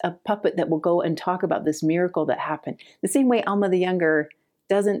not just a puppet that will go and talk about this miracle that happened. The same way Alma the Younger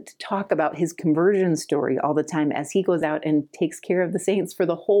doesn't talk about his conversion story all the time as he goes out and takes care of the saints for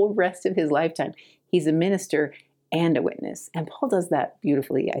the whole rest of his lifetime. He's a minister and a witness. And Paul does that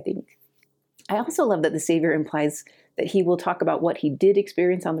beautifully, I think. I also love that the Savior implies that he will talk about what he did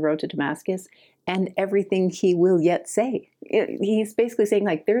experience on the road to Damascus and everything he will yet say. He's basically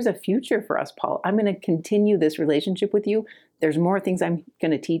saying, there's a future for us, Paul. I'm going to continue this relationship with you. There's more things I'm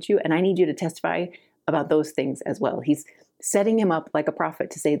going to teach you, and I need you to testify about those things as well. He's setting him up like a prophet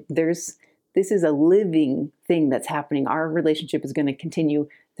to say, this is a living thing that's happening. Our relationship is going to continue.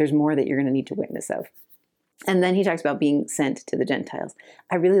 There's more that you're going to need to witness of. And then he talks about being sent to the Gentiles.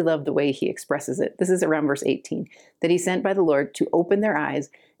 I really love the way he expresses it. This is around verse 18, that he's sent by the Lord to open their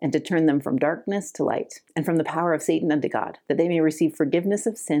eyes and to turn them from darkness to light and from the power of Satan unto God, that they may receive forgiveness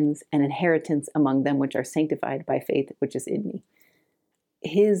of sins and inheritance among them which are sanctified by faith which is in me.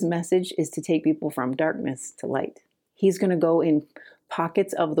 His message is to take people from darkness to light. He's going to go in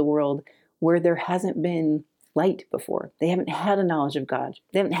pockets of the world where there hasn't been light before. They haven't had a knowledge of God.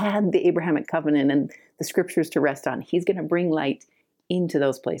 They haven't had the Abrahamic covenant and the scriptures to rest on. He's going to bring light into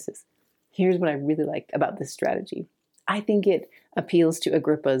those places. Here's what I really like about this strategy. I think it appeals to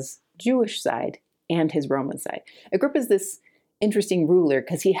Agrippa's Jewish side and his Roman side. Agrippa's this interesting ruler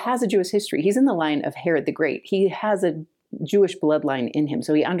because he has a Jewish history. He's in the line of Herod the Great. He has a Jewish bloodline in him,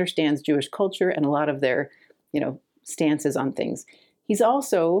 so he understands Jewish culture and a lot of their, stances on things. He's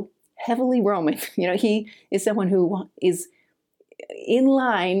also heavily Roman. He is someone who is in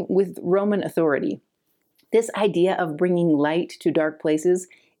line with Roman authority. This idea of bringing light to dark places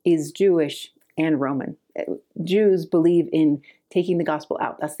is Jewish and Roman. Jews believe in taking the gospel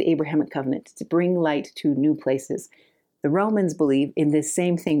out. That's the Abrahamic covenant, to bring light to new places. The Romans believe in this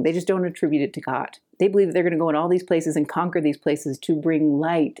same thing. They just don't attribute it to God. They believe that they're going to go in all these places and conquer these places to bring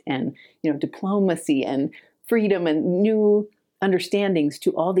light and, diplomacy and freedom and new understandings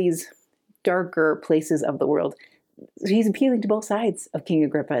to all these darker places of the world. So he's appealing to both sides of King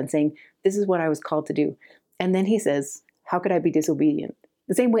Agrippa and saying, this is what I was called to do. And then he says, how could I be disobedient?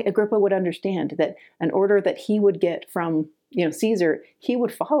 The same way Agrippa would understand that an order that he would get from, Caesar, he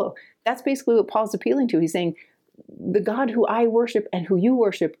would follow. That's basically what Paul's appealing to. He's saying, the God who I worship and who you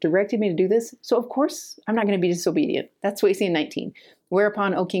worship directed me to do this. So of course, I'm not going to be disobedient. That's what you see in 19.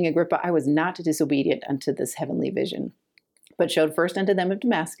 Whereupon, O King Agrippa, I was not disobedient unto this heavenly vision, but showed first unto them of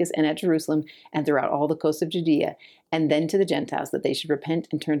Damascus and at Jerusalem and throughout all the coast of Judea, and then to the Gentiles, that they should repent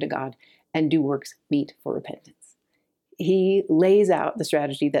and turn to God and do works meet for repentance. He lays out the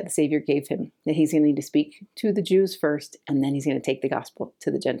strategy that the Savior gave him, that he's going to need to speak to the Jews first, and then he's going to take the gospel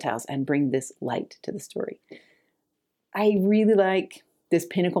to the Gentiles and bring this light to the story. I really like this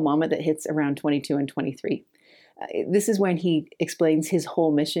pinnacle moment that hits around 22 and 23. This is when he explains his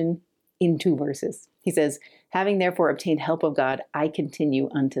whole mission in 2 verses. He says, having therefore obtained help of God, I continue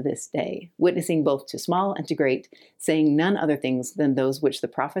unto this day, witnessing both to small and to great, saying none other things than those which the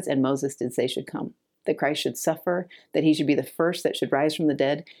prophets and Moses did say should come, that Christ should suffer, that he should be the first that should rise from the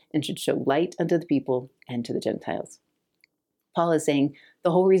dead, and should show light unto the people and to the Gentiles. Paul is saying,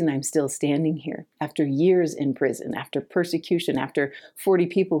 the whole reason I'm still standing here, after years in prison, after persecution, after 40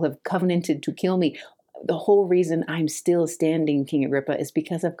 people have covenanted to kill me, the whole reason I'm still standing, King Agrippa, is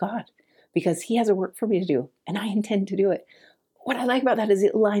because of God, because he has a work for me to do, and I intend to do it. What I like about that is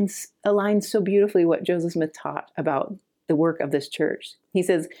it aligns so beautifully what Joseph Smith taught about the work of this church. He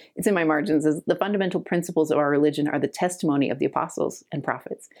says, it's in my margins, as the fundamental principles of our religion are the testimony of the apostles and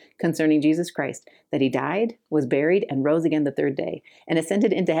prophets concerning Jesus Christ, that he died, was buried, and rose again the 3rd day, and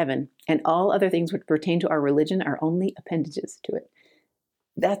ascended into heaven, and all other things which pertain to our religion are only appendages to it.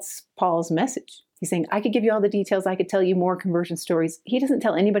 That's Paul's message. He's saying, I could give you all the details. I could tell you more conversion stories. He doesn't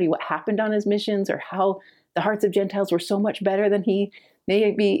tell anybody what happened on his missions or how the hearts of Gentiles were so much better than he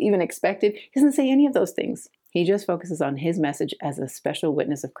maybe even expected. He doesn't say any of those things. He just focuses on his message as a special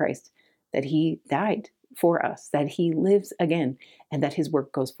witness of Christ, that he died for us, that he lives again, and that his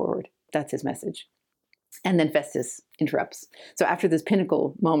work goes forward. That's his message. And then Festus interrupts. So after this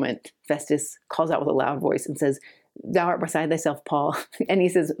pinnacle moment, Festus calls out with a loud voice and says, thou art beside thyself, Paul. And he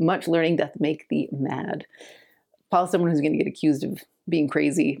says, much learning doth make thee mad. Paul is someone who's going to get accused of being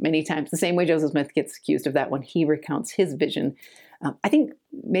crazy many times, the same way Joseph Smith gets accused of that when he recounts his vision. I think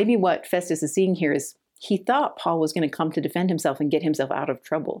maybe what Festus is seeing here is he thought Paul was going to come to defend himself and get himself out of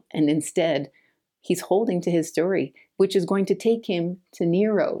trouble. And instead, he's holding to his story, which is going to take him to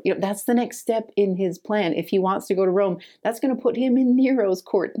Nero. That's the next step in his plan. If he wants to go to Rome, that's going to put him in Nero's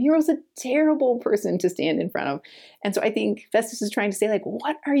court. Nero's a terrible person to stand in front of. And so I think Festus is trying to say,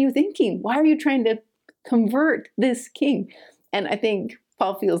 what are you thinking? Why are you trying to convert this king? And I think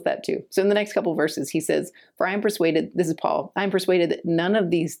Paul feels that too. So in the next couple of verses, he says, for I am persuaded, this is Paul, I am persuaded that none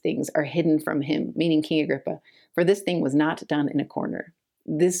of these things are hidden from him, meaning King Agrippa, for this thing was not done in a corner.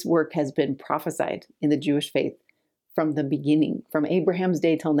 This work has been prophesied in the Jewish faith from the beginning, from Abraham's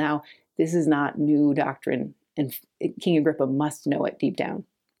day till now. This is not new doctrine, and King Agrippa must know it deep down,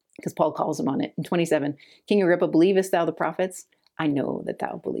 because Paul calls him on it. In 27, King Agrippa, believest thou the prophets? I know that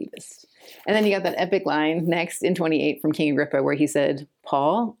thou believest. And then you got that epic line next in 28 from King Agrippa where he said,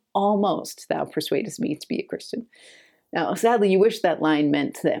 Paul, almost thou persuadest me to be a Christian. Now, sadly, you wish that line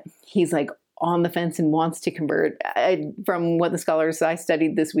meant that he's on the fence and wants to convert. From what the scholars I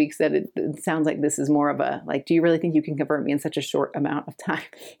studied this week said, it sounds like this is more of a, do you really think you can convert me in such a short amount of time?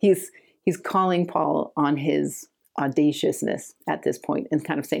 He's calling Paul on his audaciousness at this point and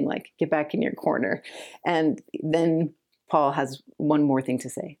kind of saying, get back in your corner. And then Paul has one more thing to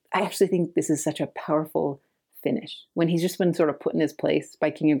say. I actually think this is such a powerful finish. When he's just been sort of put in his place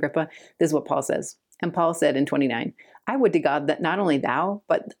by King Agrippa, this is what Paul says. And Paul said in 29, I would to God that not only thou,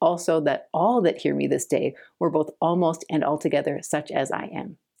 but also that all that hear me this day were both almost and altogether such as I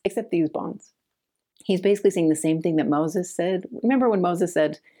am, except these bonds. He's basically saying the same thing that Moses said. Remember when Moses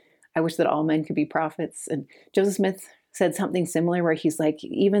said, I wish that all men could be prophets? And Joseph Smith said something similar where he's like,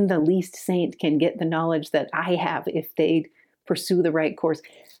 even the least saint can get the knowledge that I have if they pursue the right course.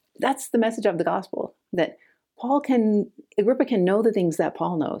 That's the message of the gospel, that Agrippa can know the things that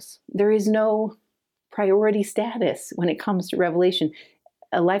Paul knows. There is no priority status when it comes to revelation.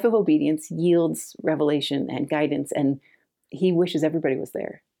 A life of obedience yields revelation and guidance, and he wishes everybody was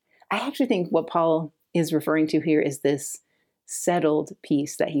there. I actually think what Paul is referring to here is this settled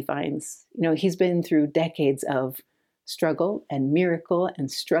peace that he finds. He's been through decades of struggle and miracle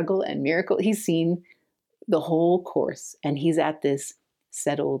and struggle and miracle. He's seen the whole course, and he's at this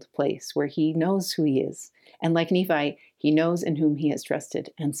settled place where he knows who he is. And like Nephi, he knows in whom he has trusted.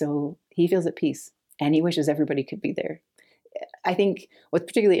 And so he feels at peace, and he wishes everybody could be there. I think what's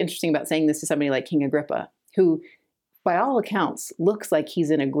particularly interesting about saying this to somebody like King Agrippa, who by all accounts looks like he's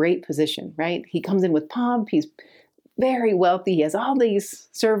in a great position, right? He comes in with pomp. He's very wealthy. He has all these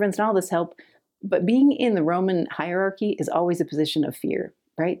servants and all this help. But being in the Roman hierarchy is always a position of fear,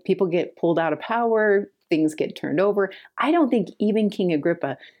 right? People get pulled out of power. Things get turned over. I don't think even King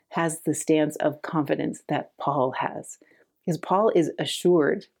Agrippa has the stance of confidence that Paul has. Because Paul is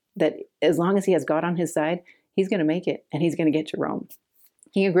assured that as long as he has God on his side, he's going to make it and he's going to get to Rome.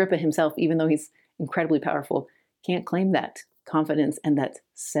 King Agrippa himself, even though he's incredibly powerful, can't claim that confidence and that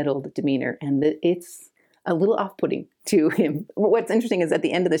settled demeanor. And it's a little off-putting to him. What's interesting is at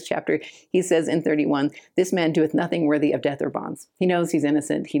the end of this chapter, he says in 31, "This man doeth nothing worthy of death or bonds." He knows he's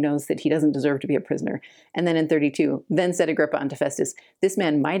innocent. He knows that he doesn't deserve to be a prisoner. And then in 32, "Then said Agrippa unto Festus, This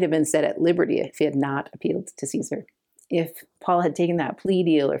man might have been set at liberty if he had not appealed to Caesar." If Paul had taken that plea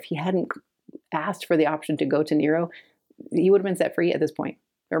deal, or if he hadn't asked for the option to go to Nero, he would have been set free at this point.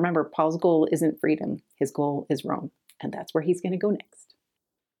 But remember, Paul's goal isn't freedom. His goal is Rome. And that's where he's going to go next.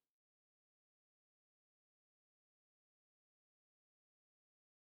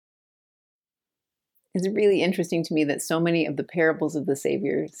 It's really interesting to me that so many of the parables of the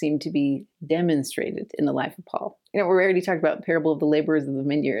Savior seem to be demonstrated in the life of Paul. We already talked about the parable of the laborers of the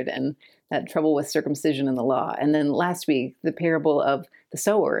vineyard and that trouble with circumcision and the law. And then last week, the parable of the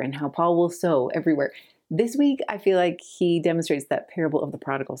sower and how Paul will sow everywhere. This week, I feel like he demonstrates that parable of the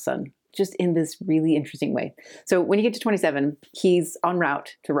prodigal son, just in this really interesting way. So when you get to 27, he's en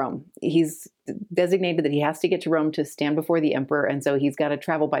route to Rome. He's designated that he has to get to Rome to stand before the emperor, and so he's got to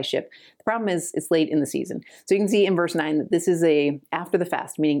travel by ship. The problem is it's late in the season. So you can see in verse 9 that this is after the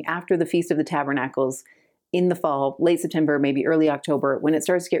fast, meaning after the Feast of the Tabernacles in the fall, late September, maybe early October, when it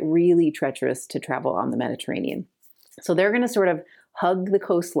starts to get really treacherous to travel on the Mediterranean. So they're going to sort of hug the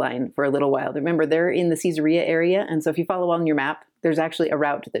coastline for a little while. Remember, they're in the Caesarea area, and so if you follow on your map, there's actually a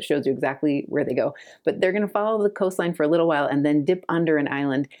route that shows you exactly where they go. But they're going to follow the coastline for a little while and then dip under an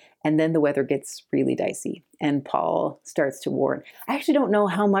island, and then the weather gets really dicey, and Paul starts to warn. I actually don't know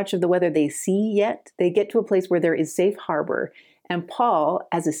how much of the weather they see yet. They get to a place where there is safe harbor, and Paul,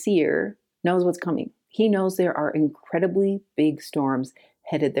 as a seer, knows what's coming. He knows there are incredibly big storms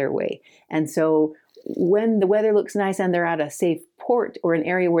headed their way. And so when the weather looks nice and they're at a safe port or an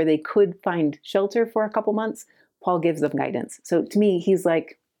area where they could find shelter for a couple months, Paul gives them guidance. So to me, he's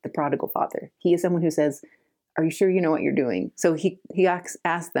like the prodigal father. He is someone who says, "Are you sure you know what you're doing?" So he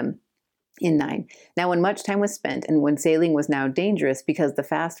asked them in 9, "Now when much time was spent and when sailing was now dangerous because the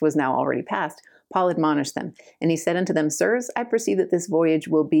fast was now already past, Paul admonished them. And he said unto them, Sirs, I perceive that this voyage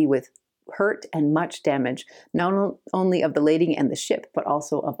will be with hurt and much damage, not only of the lading and the ship, but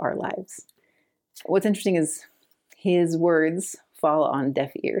also of our lives." What's interesting is his words fall on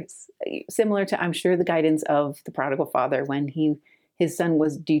deaf ears, similar to, I'm sure, the guidance of the prodigal father when his son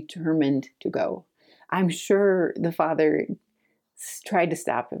was determined to go. I'm sure the father tried to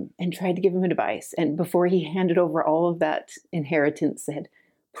stop him and tried to give him advice. And before he handed over all of that inheritance, said,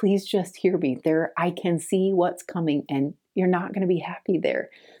 "Please just hear me. I can see what's coming and you're not going to be happy there."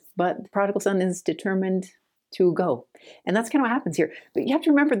 But the prodigal son is determined to go. And that's kind of what happens here. But you have to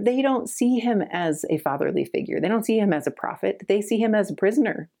remember, they don't see him as a fatherly figure. They don't see him as a prophet. They see him as a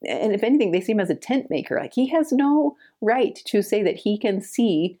prisoner. And if anything, they see him as a tent maker. Like, he has no right to say that he can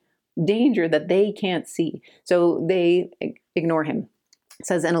see danger that they can't see. So they ignore him. It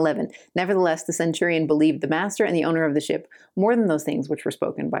says in 11, "Nevertheless, the centurion believed the master and the owner of the ship more than those things which were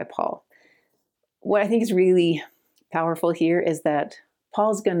spoken by Paul." What I think is really powerful here is that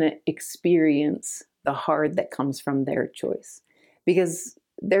Paul's going to experience the hard that comes from their choice, because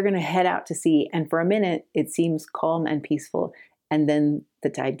they're going to head out to sea, and for a minute it seems calm and peaceful, and then the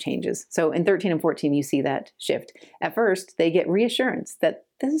tide changes. So in 13 and 14 you see that shift. At first they get reassurance that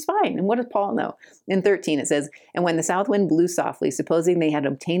this is fine, and what does Paul know? In 13 it says, "And when the south wind blew softly, supposing they had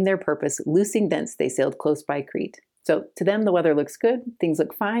obtained their purpose, loosing thence they sailed close by Crete." So to them, the weather looks good. Things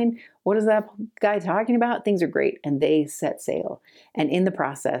look fine. What is that guy talking about? Things are great. And they set sail. And in the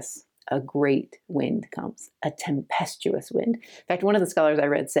process, a great wind comes, a tempestuous wind. In fact, one of the scholars I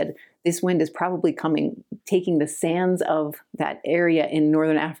read said this wind is probably coming, taking the sands of that area in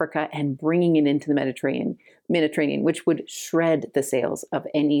northern Africa and bringing it into the Mediterranean, which would shred the sails of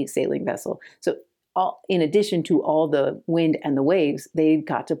any sailing vessel. So in addition to all the wind and the waves, they've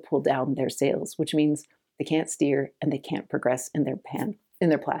got to pull down their sails, which means they can't steer and they can't progress in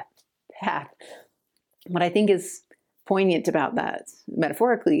their path. What I think is poignant about that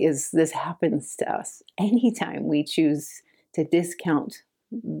metaphorically is this happens to us anytime we choose to discount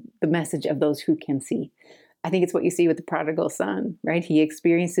the message of those who can see. I think it's what you see with the prodigal son, right? He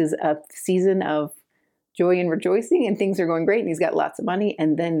experiences a season of joy and rejoicing and things are going great and he's got lots of money.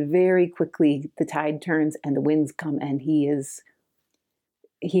 And then very quickly the tide turns and the winds come and he has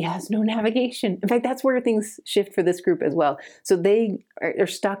no navigation. In fact, that's where things shift for this group as well. So they are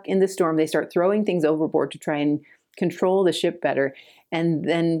stuck in the storm. They start throwing things overboard to try and control the ship better. And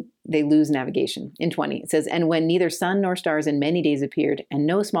then they lose navigation. In 20, it says, "And when neither sun nor stars in many days appeared, and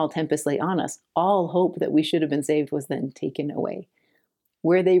no small tempest lay on us, all hope that we should have been saved was then taken away."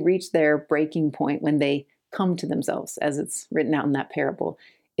 Where they reach their breaking point, when they come to themselves, as it's written out in that parable,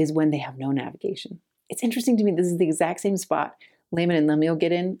 is when they have no navigation. It's interesting to me, this is the exact same spot Laman and Lemuel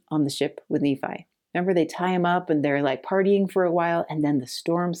get in on the ship with Nephi. Remember, they tie him up and they're like partying for a while, and then the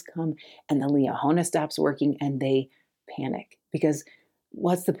storms come and the Liahona stops working and they panic. Because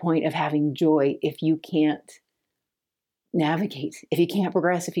what's the point of having joy if you can't navigate, if you can't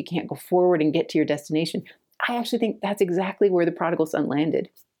progress, if you can't go forward and get to your destination? I actually think that's exactly where the prodigal son landed.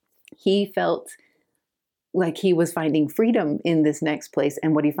 He felt like he was finding freedom in this next place.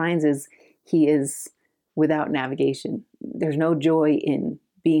 And what he finds is he is without navigation. There's no joy in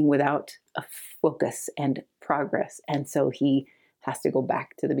being without a focus and progress. And so he has to go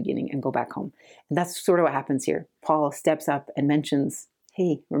back to the beginning and go back home. And that's sort of what happens here. Paul steps up and mentions,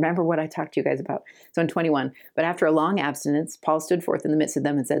 hey, remember what I talked to you guys about. So in 21, "But after a long abstinence, Paul stood forth in the midst of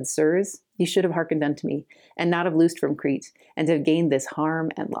them and said, 'Sirs, you should have hearkened unto me, and not have loosed from Crete, and to have gained this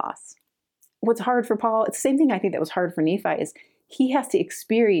harm and loss.'" What's hard for Paul, it's the same thing I think that was hard for Nephi, is he has to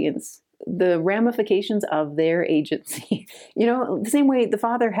experience the ramifications of their agency. The same way the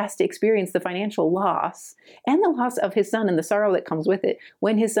father has to experience the financial loss and the loss of his son and the sorrow that comes with it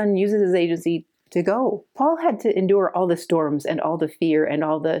when his son uses his agency to go. Paul had to endure all the storms and all the fear and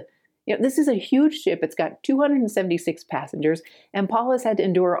all the, this is a huge ship. It's got 276 passengers, and Paul has had to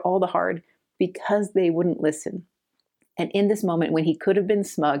endure all the hard because they wouldn't listen. And in this moment when he could have been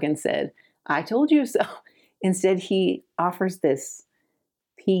smug and said, "I told you so," instead he offers this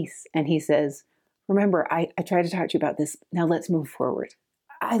peace and he says, "Remember, I tried to talk to you about this. Now let's move forward."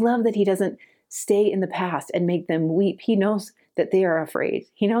 I love that he doesn't stay in the past and make them weep. He knows that they are afraid.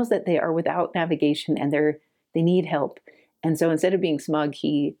 He knows that they are without navigation and they need help. And so instead of being smug,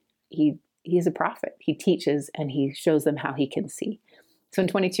 he is a prophet. He teaches and he shows them how he can see. So in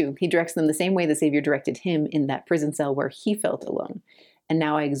 22, he directs them the same way the Savior directed him in that prison cell where he felt alone. "And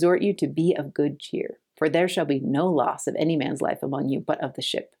now I exhort you to be of good cheer, for there shall be no loss of any man's life among you, but of the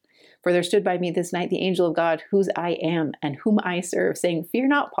ship. For there stood by me this night the angel of God, whose I am, and whom I serve, saying, 'Fear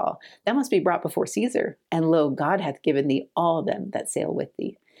not, Paul, thou must be brought before Caesar. And lo, God hath given thee all them that sail with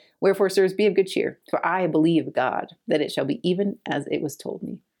thee. Wherefore, sirs, be of good cheer, for I believe God, that it shall be even as it was told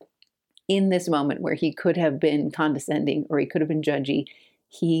me.'" In this moment where he could have been condescending or he could have been judgy,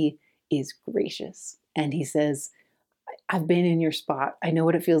 he is gracious. And he says, "I've been in your spot. I know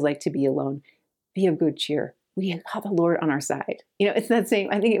what it feels like to be alone. Be of good cheer. We have got the Lord on our side." It's that same,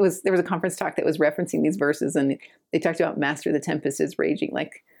 I think there was a conference talk that was referencing these verses, and they talked about master the tempest is raging.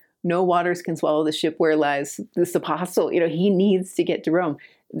 Like, no waters can swallow the ship where lies this apostle. He needs to get to Rome.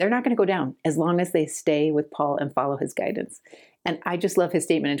 They're not going to go down as long as they stay with Paul and follow his guidance. And I just love his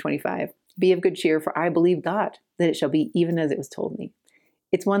statement in 25. "Be of good cheer, for I believe God, that it shall be even as it was told me."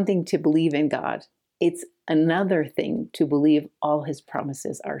 It's one thing to believe in God. It's another thing to believe all his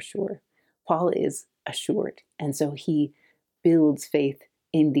promises are sure. Paul is assured. And so he builds faith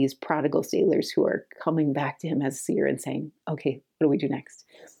in these prodigal sailors who are coming back to him as seer and saying, "Okay, what do we do next?"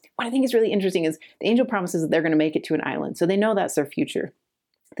 What I think is really interesting is the angel promises that they're going to make it to an island. So they know that's their future.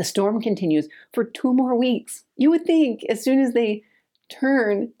 The storm continues for 2 more weeks. You would think as soon as they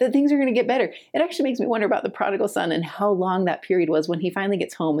turn that things are going to get better. It actually makes me wonder about the prodigal son and how long that period was when he finally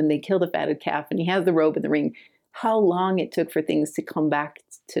gets home and they kill the fatted calf and he has the robe and the ring, how long it took for things to come back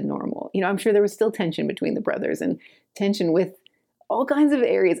to normal. I'm sure there was still tension between the brothers and tension with all kinds of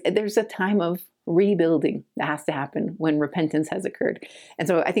areas. There's a time of rebuilding that has to happen when repentance has occurred. And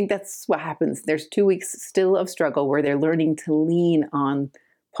so I think that's what happens. There's 2 weeks still of struggle where they're learning to lean on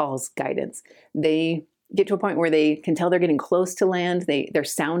Paul's guidance. They get to a point where they can tell they're getting close to land. They're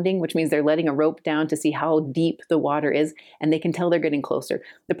sounding, which means they're letting a rope down to see how deep the water is, and they can tell they're getting closer.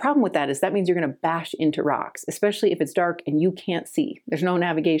 The problem with that is that means you're going to bash into rocks, especially if it's dark and you can't see. There's no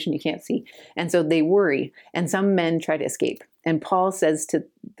navigation, you can't see. And so they worry, and some men try to escape. And Paul says to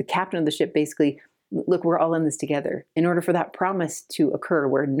the captain of the ship, basically, look, we're all in this together. In order for that promise to occur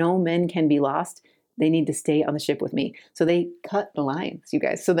where no men can be lost, they need to stay on the ship with me. So they cut the lines, you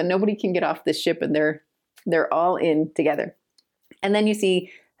guys, so that nobody can get off the ship, and they're all in together. And then you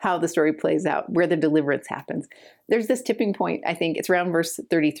see how the story plays out, where the deliverance happens. There's this tipping point, I think, it's around verse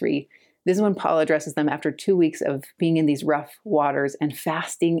 33. This is when Paul addresses them after 2 weeks of being in these rough waters and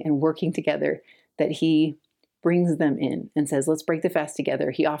fasting and working together, that he brings them in and says, let's break the fast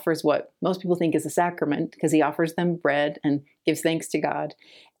together. He offers what most people think is a sacrament, because he offers them bread and gives thanks to God.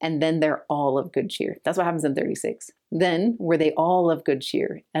 And then they're all of good cheer. That's what happens in 36. Then were they all of good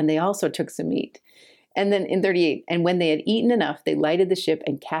cheer, and they also took some meat. And then in 38, and when they had eaten enough, they lighted the ship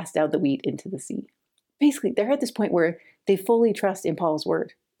and cast out the wheat into the sea. Basically, they're at this point where they fully trust in Paul's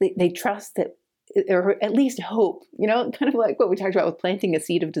word. They trust that, or at least hope, kind of like what we talked about with planting a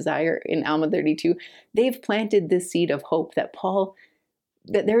seed of desire in Alma 32. They've planted this seed of hope that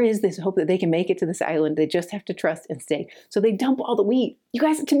there is this hope that they can make it to this island. They just have to trust and stay. So they dump all the wheat. You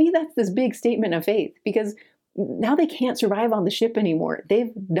guys, to me, that's this big statement of faith, because now they can't survive on the ship anymore.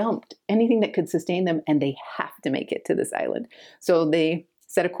 They've dumped anything that could sustain them, and they have to make it to this island. So they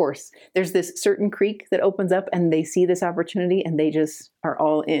set a course. There's this certain creek that opens up, and they see this opportunity, and they just are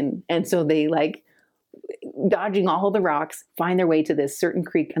all in. And so they, dodging all the rocks, find their way to this certain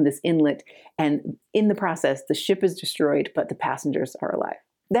creek and this inlet. And in the process, the ship is destroyed, but the passengers are alive.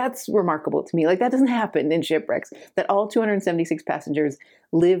 That's remarkable to me. That doesn't happen in shipwrecks, that all 276 passengers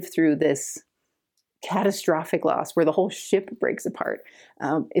live through this catastrophic loss where the whole ship breaks apart,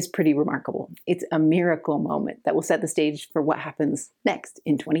 is pretty remarkable. It's a miracle moment that will set the stage for what happens next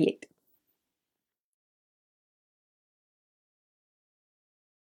in 28.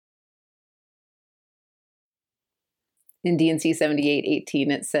 In D&C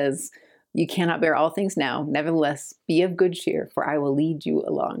 78:18, it says, you cannot bear all things now. Nevertheless, be of good cheer, for I will lead you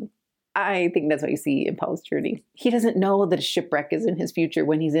along. I think that's what you see in Paul's journey. He doesn't know that a shipwreck is in his future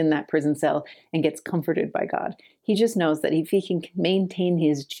when he's in that prison cell and gets comforted by God. He just knows that if he can maintain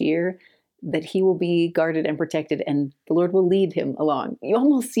his cheer, that he will be guarded and protected, and the Lord will lead him along. You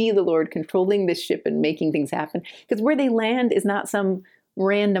almost see the Lord controlling this ship and making things happen, because where they land is not some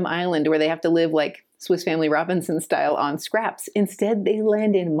random island where they have to live like Swiss Family Robinson style on scraps. Instead, they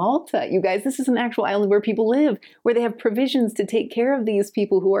land in Malta. You guys, this is an actual island where people live, where they have provisions to take care of these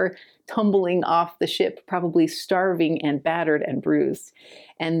people who are tumbling off the ship, probably starving and battered and bruised,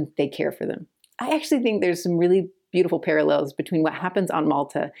 and they care for them. I actually think there's some really beautiful parallels between what happens on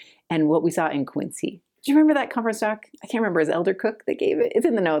Malta and what we saw in Quincy. Do you remember that conference talk? I can't remember, his elder Cook that gave it. It's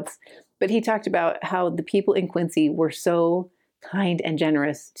in the notes. But he talked about how the people in Quincy were so kind and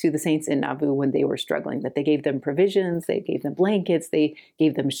generous to the saints in Nauvoo when they were struggling, that they gave them provisions, they gave them blankets, they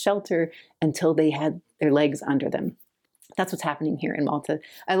gave them shelter until they had their legs under them. That's what's happening here in Malta.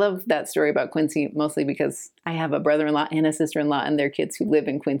 I love that story about Quincy, mostly because I have a brother-in-law and a sister-in-law and their kids who live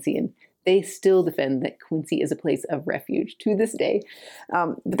in Quincy, and they still defend that Quincy is a place of refuge to this day.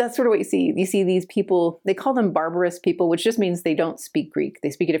 But that's sort of what you see. You see these people, they call them barbarous people, which just means they don't speak Greek.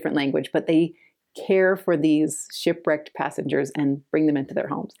 They speak a different language, but they care for these shipwrecked passengers and bring them into their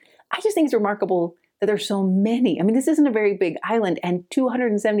homes. I just think it's remarkable that there's so many. I mean, this isn't a very big island, and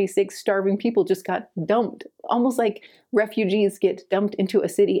 276 starving people just got dumped, almost like refugees get dumped into a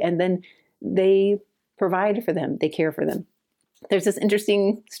city, and then they provide for them, they care for them. There's this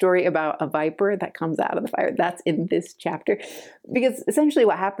interesting story about a viper that comes out of the fire. That's in this chapter, because essentially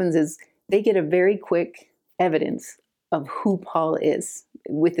what happens is they get a very quick evidence of who Paul is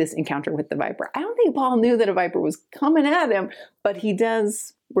with this encounter with the viper. I don't think Paul knew that a viper was coming at him, but he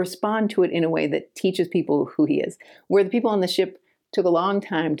does respond to it in a way that teaches people who he is. Where the people on the ship took a long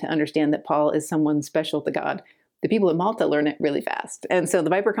time to understand that Paul is someone special to God, the people at Malta learn it really fast. And so the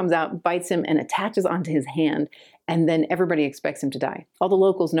viper comes out, bites him, and attaches onto his hand, and then everybody expects him to die. All the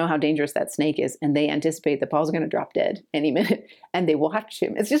locals know how dangerous that snake is, and they anticipate that Paul's going to drop dead any minute, and they watch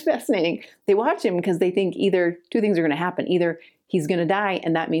him. It's just fascinating. They watch him because they think either two things are going to happen. Either he's going to die,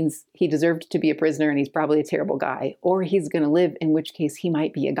 and that means he deserved to be a prisoner, and he's probably a terrible guy, or he's going to live, in which case he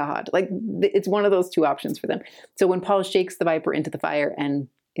might be a god. Like, it's one of those two options for them. So when Paul shakes the viper into the fire and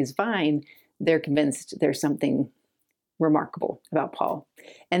is fine, they're convinced there's something remarkable about Paul.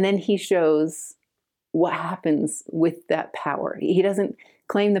 And then he shows what happens with that power. He doesn't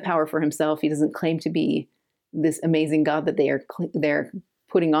claim the power for himself. He doesn't claim to be this amazing God that they're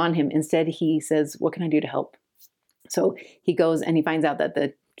putting on him. Instead, he says, what can I do to help? So he goes and he finds out that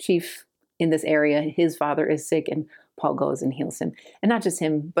the chief in this area, his father is sick, and Paul goes and heals him. And not just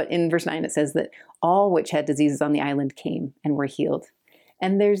him, but in verse 9, it says that all which had diseases on the island came and were healed.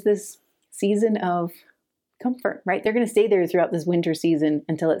 And there's this season of comfort, right? They're going to stay there throughout this winter season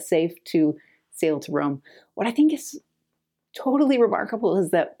until it's safe to sail to Rome. What I think is totally remarkable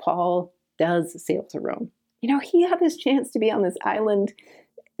is that Paul does sail to Rome. He had this chance to be on this island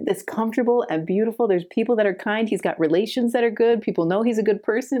that's comfortable and beautiful. There's people that are kind. He's got relations that are good. People know he's a good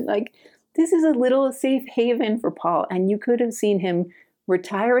person. Like, this is a little safe haven for Paul. And you could have seen him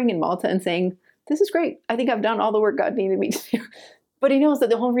retiring in Malta and saying, this is great. I think I've done all the work God needed me to do. But he knows that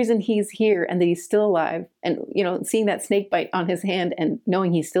the whole reason he's here and that he's still alive, and, seeing that snake bite on his hand and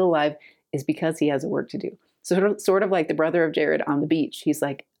knowing he's still alive, is because he has a work to do. So sort of like the brother of Jared on the beach. He's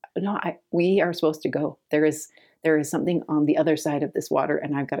like, no, we are supposed to go. There is something on the other side of this water,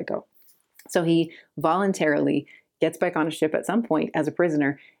 and I've got to go. So he voluntarily gets back on a ship at some point as a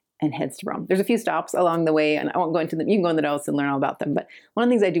prisoner and heads to Rome. There's a few stops along the way, and I won't go into them. You can go in the notes and learn all about them. But one of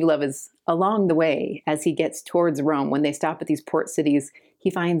the things I do love is along the way, as he gets towards Rome, when they stop at these port cities,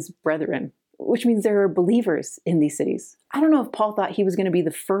 he finds brethren, which means there are believers in these cities. I don't know if Paul thought he was going to be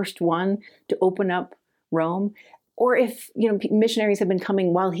the first one to open up Rome, or if, missionaries have been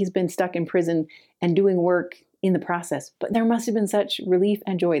coming while he's been stuck in prison and doing work in the process. But there must have been such relief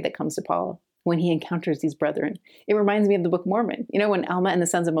and joy that comes to Paul when he encounters these brethren. It reminds me of the Book of Mormon. When Alma and the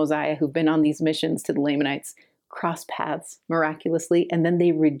sons of Mosiah, who've been on these missions to the Lamanites, cross paths miraculously, and then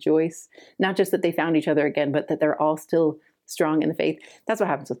they rejoice, not just that they found each other again, but that they're all still strong in the faith. That's what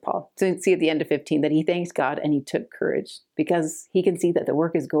happens with Paul. So you see at the end of 15 that he thanks God and he took courage because he can see that the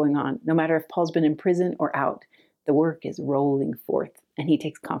work is going on. No matter if Paul's been in prison or out, the work is rolling forth, and he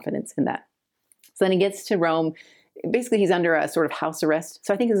takes confidence in that. So then he gets to Rome. Basically, he's under a sort of house arrest.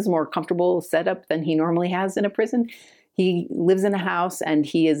 So I think this is a more comfortable setup than he normally has in a prison. He lives in a house, and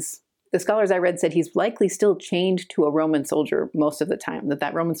the scholars I read said he's likely still chained to a Roman soldier most of the time,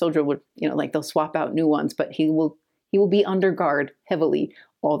 that Roman soldier would, they'll swap out new ones, but he will be under guard heavily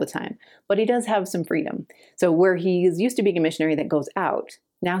all the time. But he does have some freedom. So where he is used to being a missionary that goes out,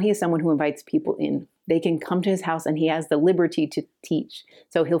 now he is someone who invites people in. They can come to his house, and he has the liberty to teach.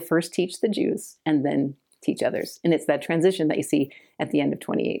 So he'll first teach the Jews and then teach others. And it's that transition that you see at the end of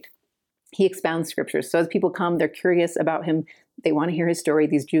 28. He expounds scriptures. So as people come, they're curious about him. They want to hear his story.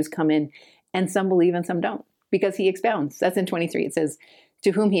 These Jews come in, and some believe and some don't, because he expounds. That's in 23. It says,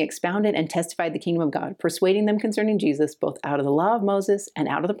 to whom he expounded and testified the kingdom of God, persuading them concerning Jesus, both out of the law of Moses and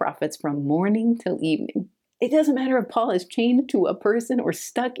out of the prophets, from morning till evening. It doesn't matter if Paul is chained to a person or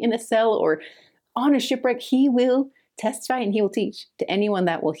stuck in a cell or on a shipwreck. He will testify and he will teach to anyone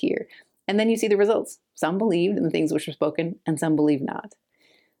that will hear. And then you see the results. Some believed in the things which were spoken, and some believed not.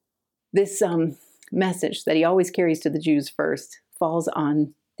 This message that he always carries to the Jews first falls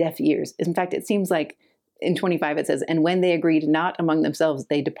on deaf ears. In fact, it seems like in 25 it says, and when they agreed not among themselves,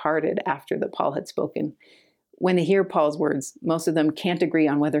 they departed after that Paul had spoken. When they hear Paul's words, most of them can't agree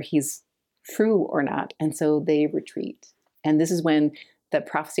on whether he's true or not, and so they retreat. And this is when the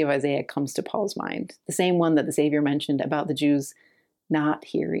prophecy of Isaiah comes to Paul's mind, the same one that the Savior mentioned about the Jews not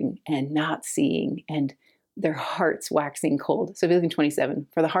hearing and not seeing, and their hearts waxing cold. So in 27,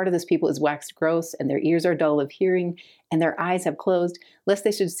 for the heart of this people is waxed gross, and their ears are dull of hearing, and their eyes have closed, lest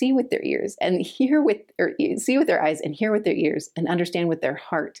they should see with their ears and hear with, or see with their eyes and hear with their ears and understand with their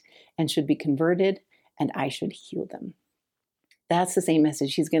heart, and should be converted, and I should heal them. That's the same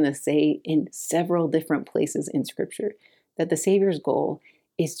message he's going to say in several different places in Scripture, that the Savior's goal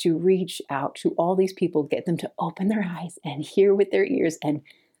is to reach out to all these people, get them to open their eyes and hear with their ears, and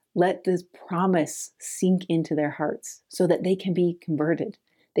let this promise sink into their hearts so that they can be converted.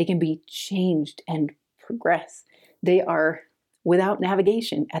 They can be changed and progress. They are without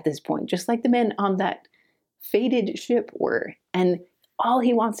navigation at this point, just like the men on that fated ship were. And all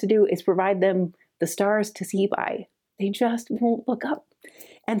he wants to do is provide them the stars to see by. They just won't look up.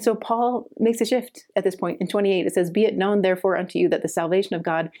 And so Paul makes a shift at this point. In 28, it says, be it known therefore unto you that the salvation of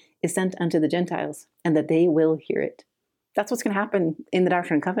God is sent unto the Gentiles, and that they will hear it. That's what's going to happen in the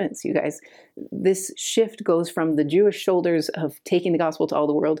Doctrine and Covenants, you guys. This shift goes from the Jewish shoulders of taking the gospel to all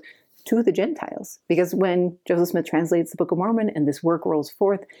the world to the Gentiles. Because when Joseph Smith translates the Book of Mormon and this work rolls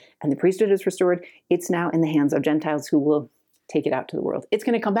forth and the priesthood is restored, it's now in the hands of Gentiles who will take it out to the world. It's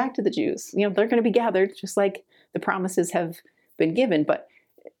going to come back to the Jews. They're going to be gathered just like the promises have been given, but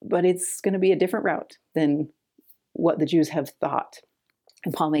it's going to be a different route than what the Jews have thought.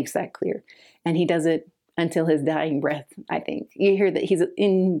 And Paul makes that clear. And he does it until his dying breath, I think. You hear that he's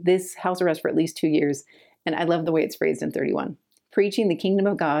in this house arrest for at least 2 years. And I love the way it's phrased in 31. Preaching the kingdom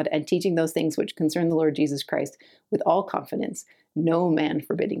of God and teaching those things which concern the Lord Jesus Christ with all confidence, no man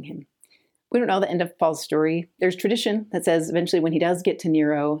forbidding him. We don't know the end of Paul's story. There's tradition that says eventually when he does get to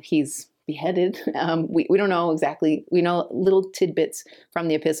Nero, he's beheaded. We don't know exactly. We know little tidbits from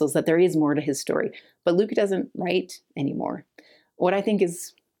the epistles that there is more to his story. But Luke doesn't write anymore. What I think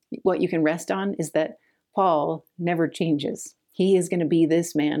is what you can rest on is that Paul never changes. He is going to be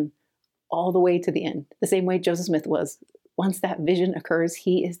this man all the way to the end, the same way Joseph Smith was. Once that vision occurs,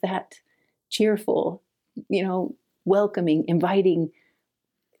 he is that cheerful, welcoming, inviting,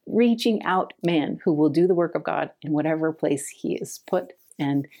 reaching out man who will do the work of God in whatever place he is put,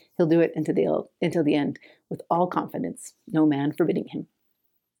 and he'll do it until the end with all confidence, no man forbidding him.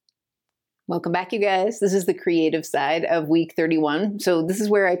 Welcome back, you guys. This is the creative side of week 31. So this is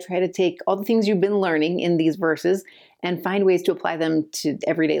where I try to take all the things you've been learning in these verses and find ways to apply them to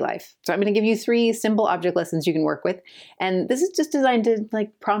everyday life. So I'm going to give you 3 simple object lessons you can work with. And this is just designed to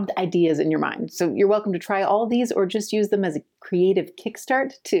prompt ideas in your mind. So you're welcome to try all these or just use them as a creative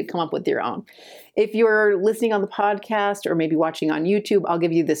kickstart to come up with your own. If you're listening on the podcast or maybe watching on YouTube, I'll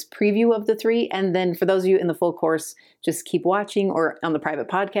give you this preview of the 3. And then for those of you in the full course, just keep watching, or on the private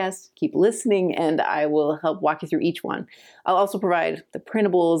podcast, keep listening, and I will help walk you through each one. I'll also provide the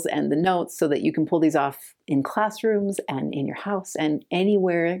printables and the notes so that you can pull these off in classrooms and in your house and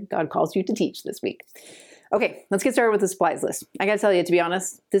anywhere God calls you to teach this week. Okay, let's get started with the supplies list. I gotta tell you, to be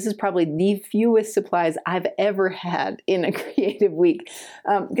honest, this is probably the fewest supplies I've ever had in a creative week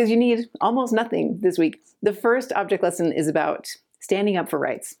because you need almost nothing this week. The first object lesson is about standing up for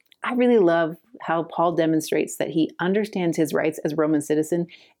rights. I really love how Paul demonstrates that he understands his rights as a Roman citizen,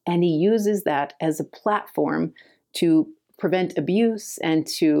 and he uses that as a platform to prevent abuse and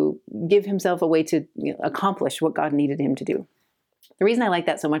to give himself a way to accomplish what God needed him to do. The reason I like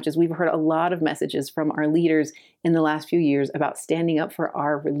that so much is we've heard a lot of messages from our leaders in the last few years about standing up for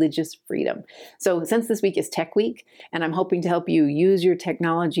our religious freedom. So since this week is Tech Week, and I'm hoping to help you use your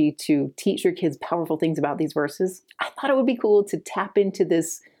technology to teach your kids powerful things about these verses, I thought it would be cool to tap into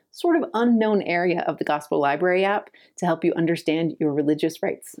this sort of unknown area of the Gospel Library app to help you understand your religious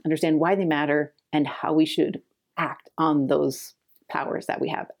rights, understand why they matter, and how we should act on those powers that we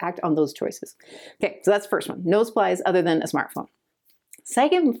have, act on those choices. Okay, so that's the first one. No supplies other than a smartphone.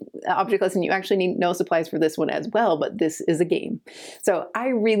 Second object lesson, you actually need no supplies for this one as well, but this is a game. So I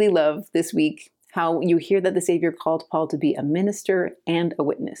really love this week how you hear that the Savior called Paul to be a minister and a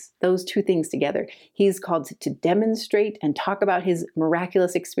witness. Those 2 things together. He's called to demonstrate and talk about his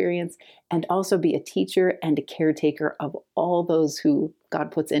miraculous experience and also be a teacher and a caretaker of all those who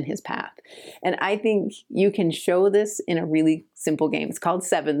God puts in his path. And I think you can show this in a really simple game. It's called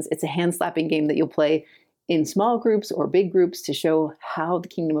Sevens. It's a hand-slapping game that you'll play in small groups or big groups to show how the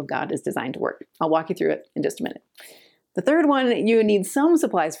kingdom of God is designed to work. I'll walk you through it in just a minute. The third one you need some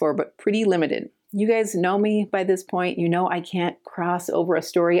supplies for, but pretty limited. You guys know me by this point. You know I can't cross over a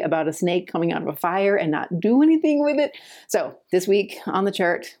story about a snake coming out of a fire and not do anything with it. So this week on the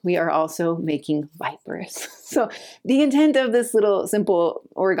chart, we are also making vipers. So the intent of this little simple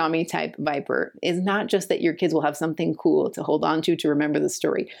origami type viper is not just that your kids will have something cool to hold on to remember the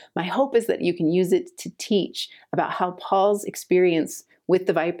story. My hope is that you can use it to teach about how Paul's experience with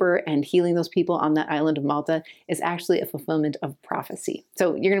the viper and healing those people on that island of Malta is actually a fulfillment of prophecy.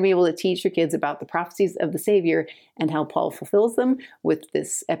 So you're going to be able to teach your kids about the prophecies of the Savior and how Paul fulfills them with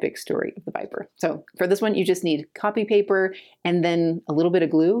this epic story of the viper. So for this one, you just need copy paper and then a little bit of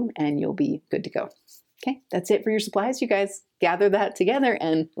glue and you'll be good to go. Okay, that's it for your supplies. You guys gather that together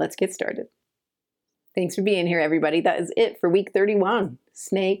and let's get started. Thanks for being here, everybody. That is it for week 31.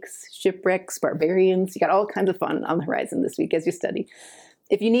 Snakes, shipwrecks, barbarians. You got all kinds of fun on the horizon this week as you study.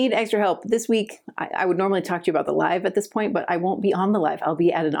 If you need extra help this week, I would normally talk to you about the live at this point, but I won't be on the live. I'll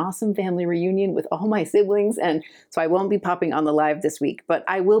be at an awesome family reunion with all my siblings, and so I won't be popping on the live this week. But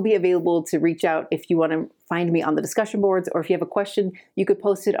I will be available to reach out if you want to find me on the discussion boards, or if you have a question, you could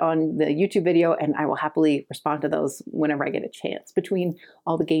post it on the YouTube video, and I will happily respond to those whenever I get a chance. Between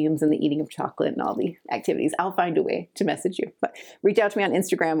all the games and the eating of chocolate and all the activities, I'll find a way to message you. But reach out to me on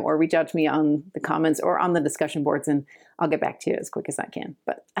Instagram or reach out to me on the comments or on the discussion boards, and I'll get back to you as quick as I can.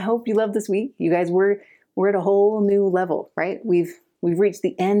 But I hope you love this week. You guys, we're at a whole new level, right? We've reached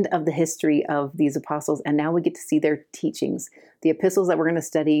the end of the history of these apostles, and now we get to see their teachings. The epistles that we're going to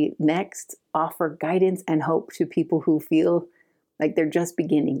study next offer guidance and hope to people who feel Like they're just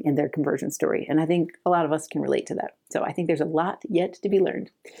beginning in their conversion story. And I think a lot of us can relate to that. So I think there's a lot yet to be learned.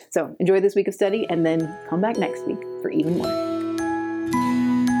 So enjoy this week of study and then come back next week for even more.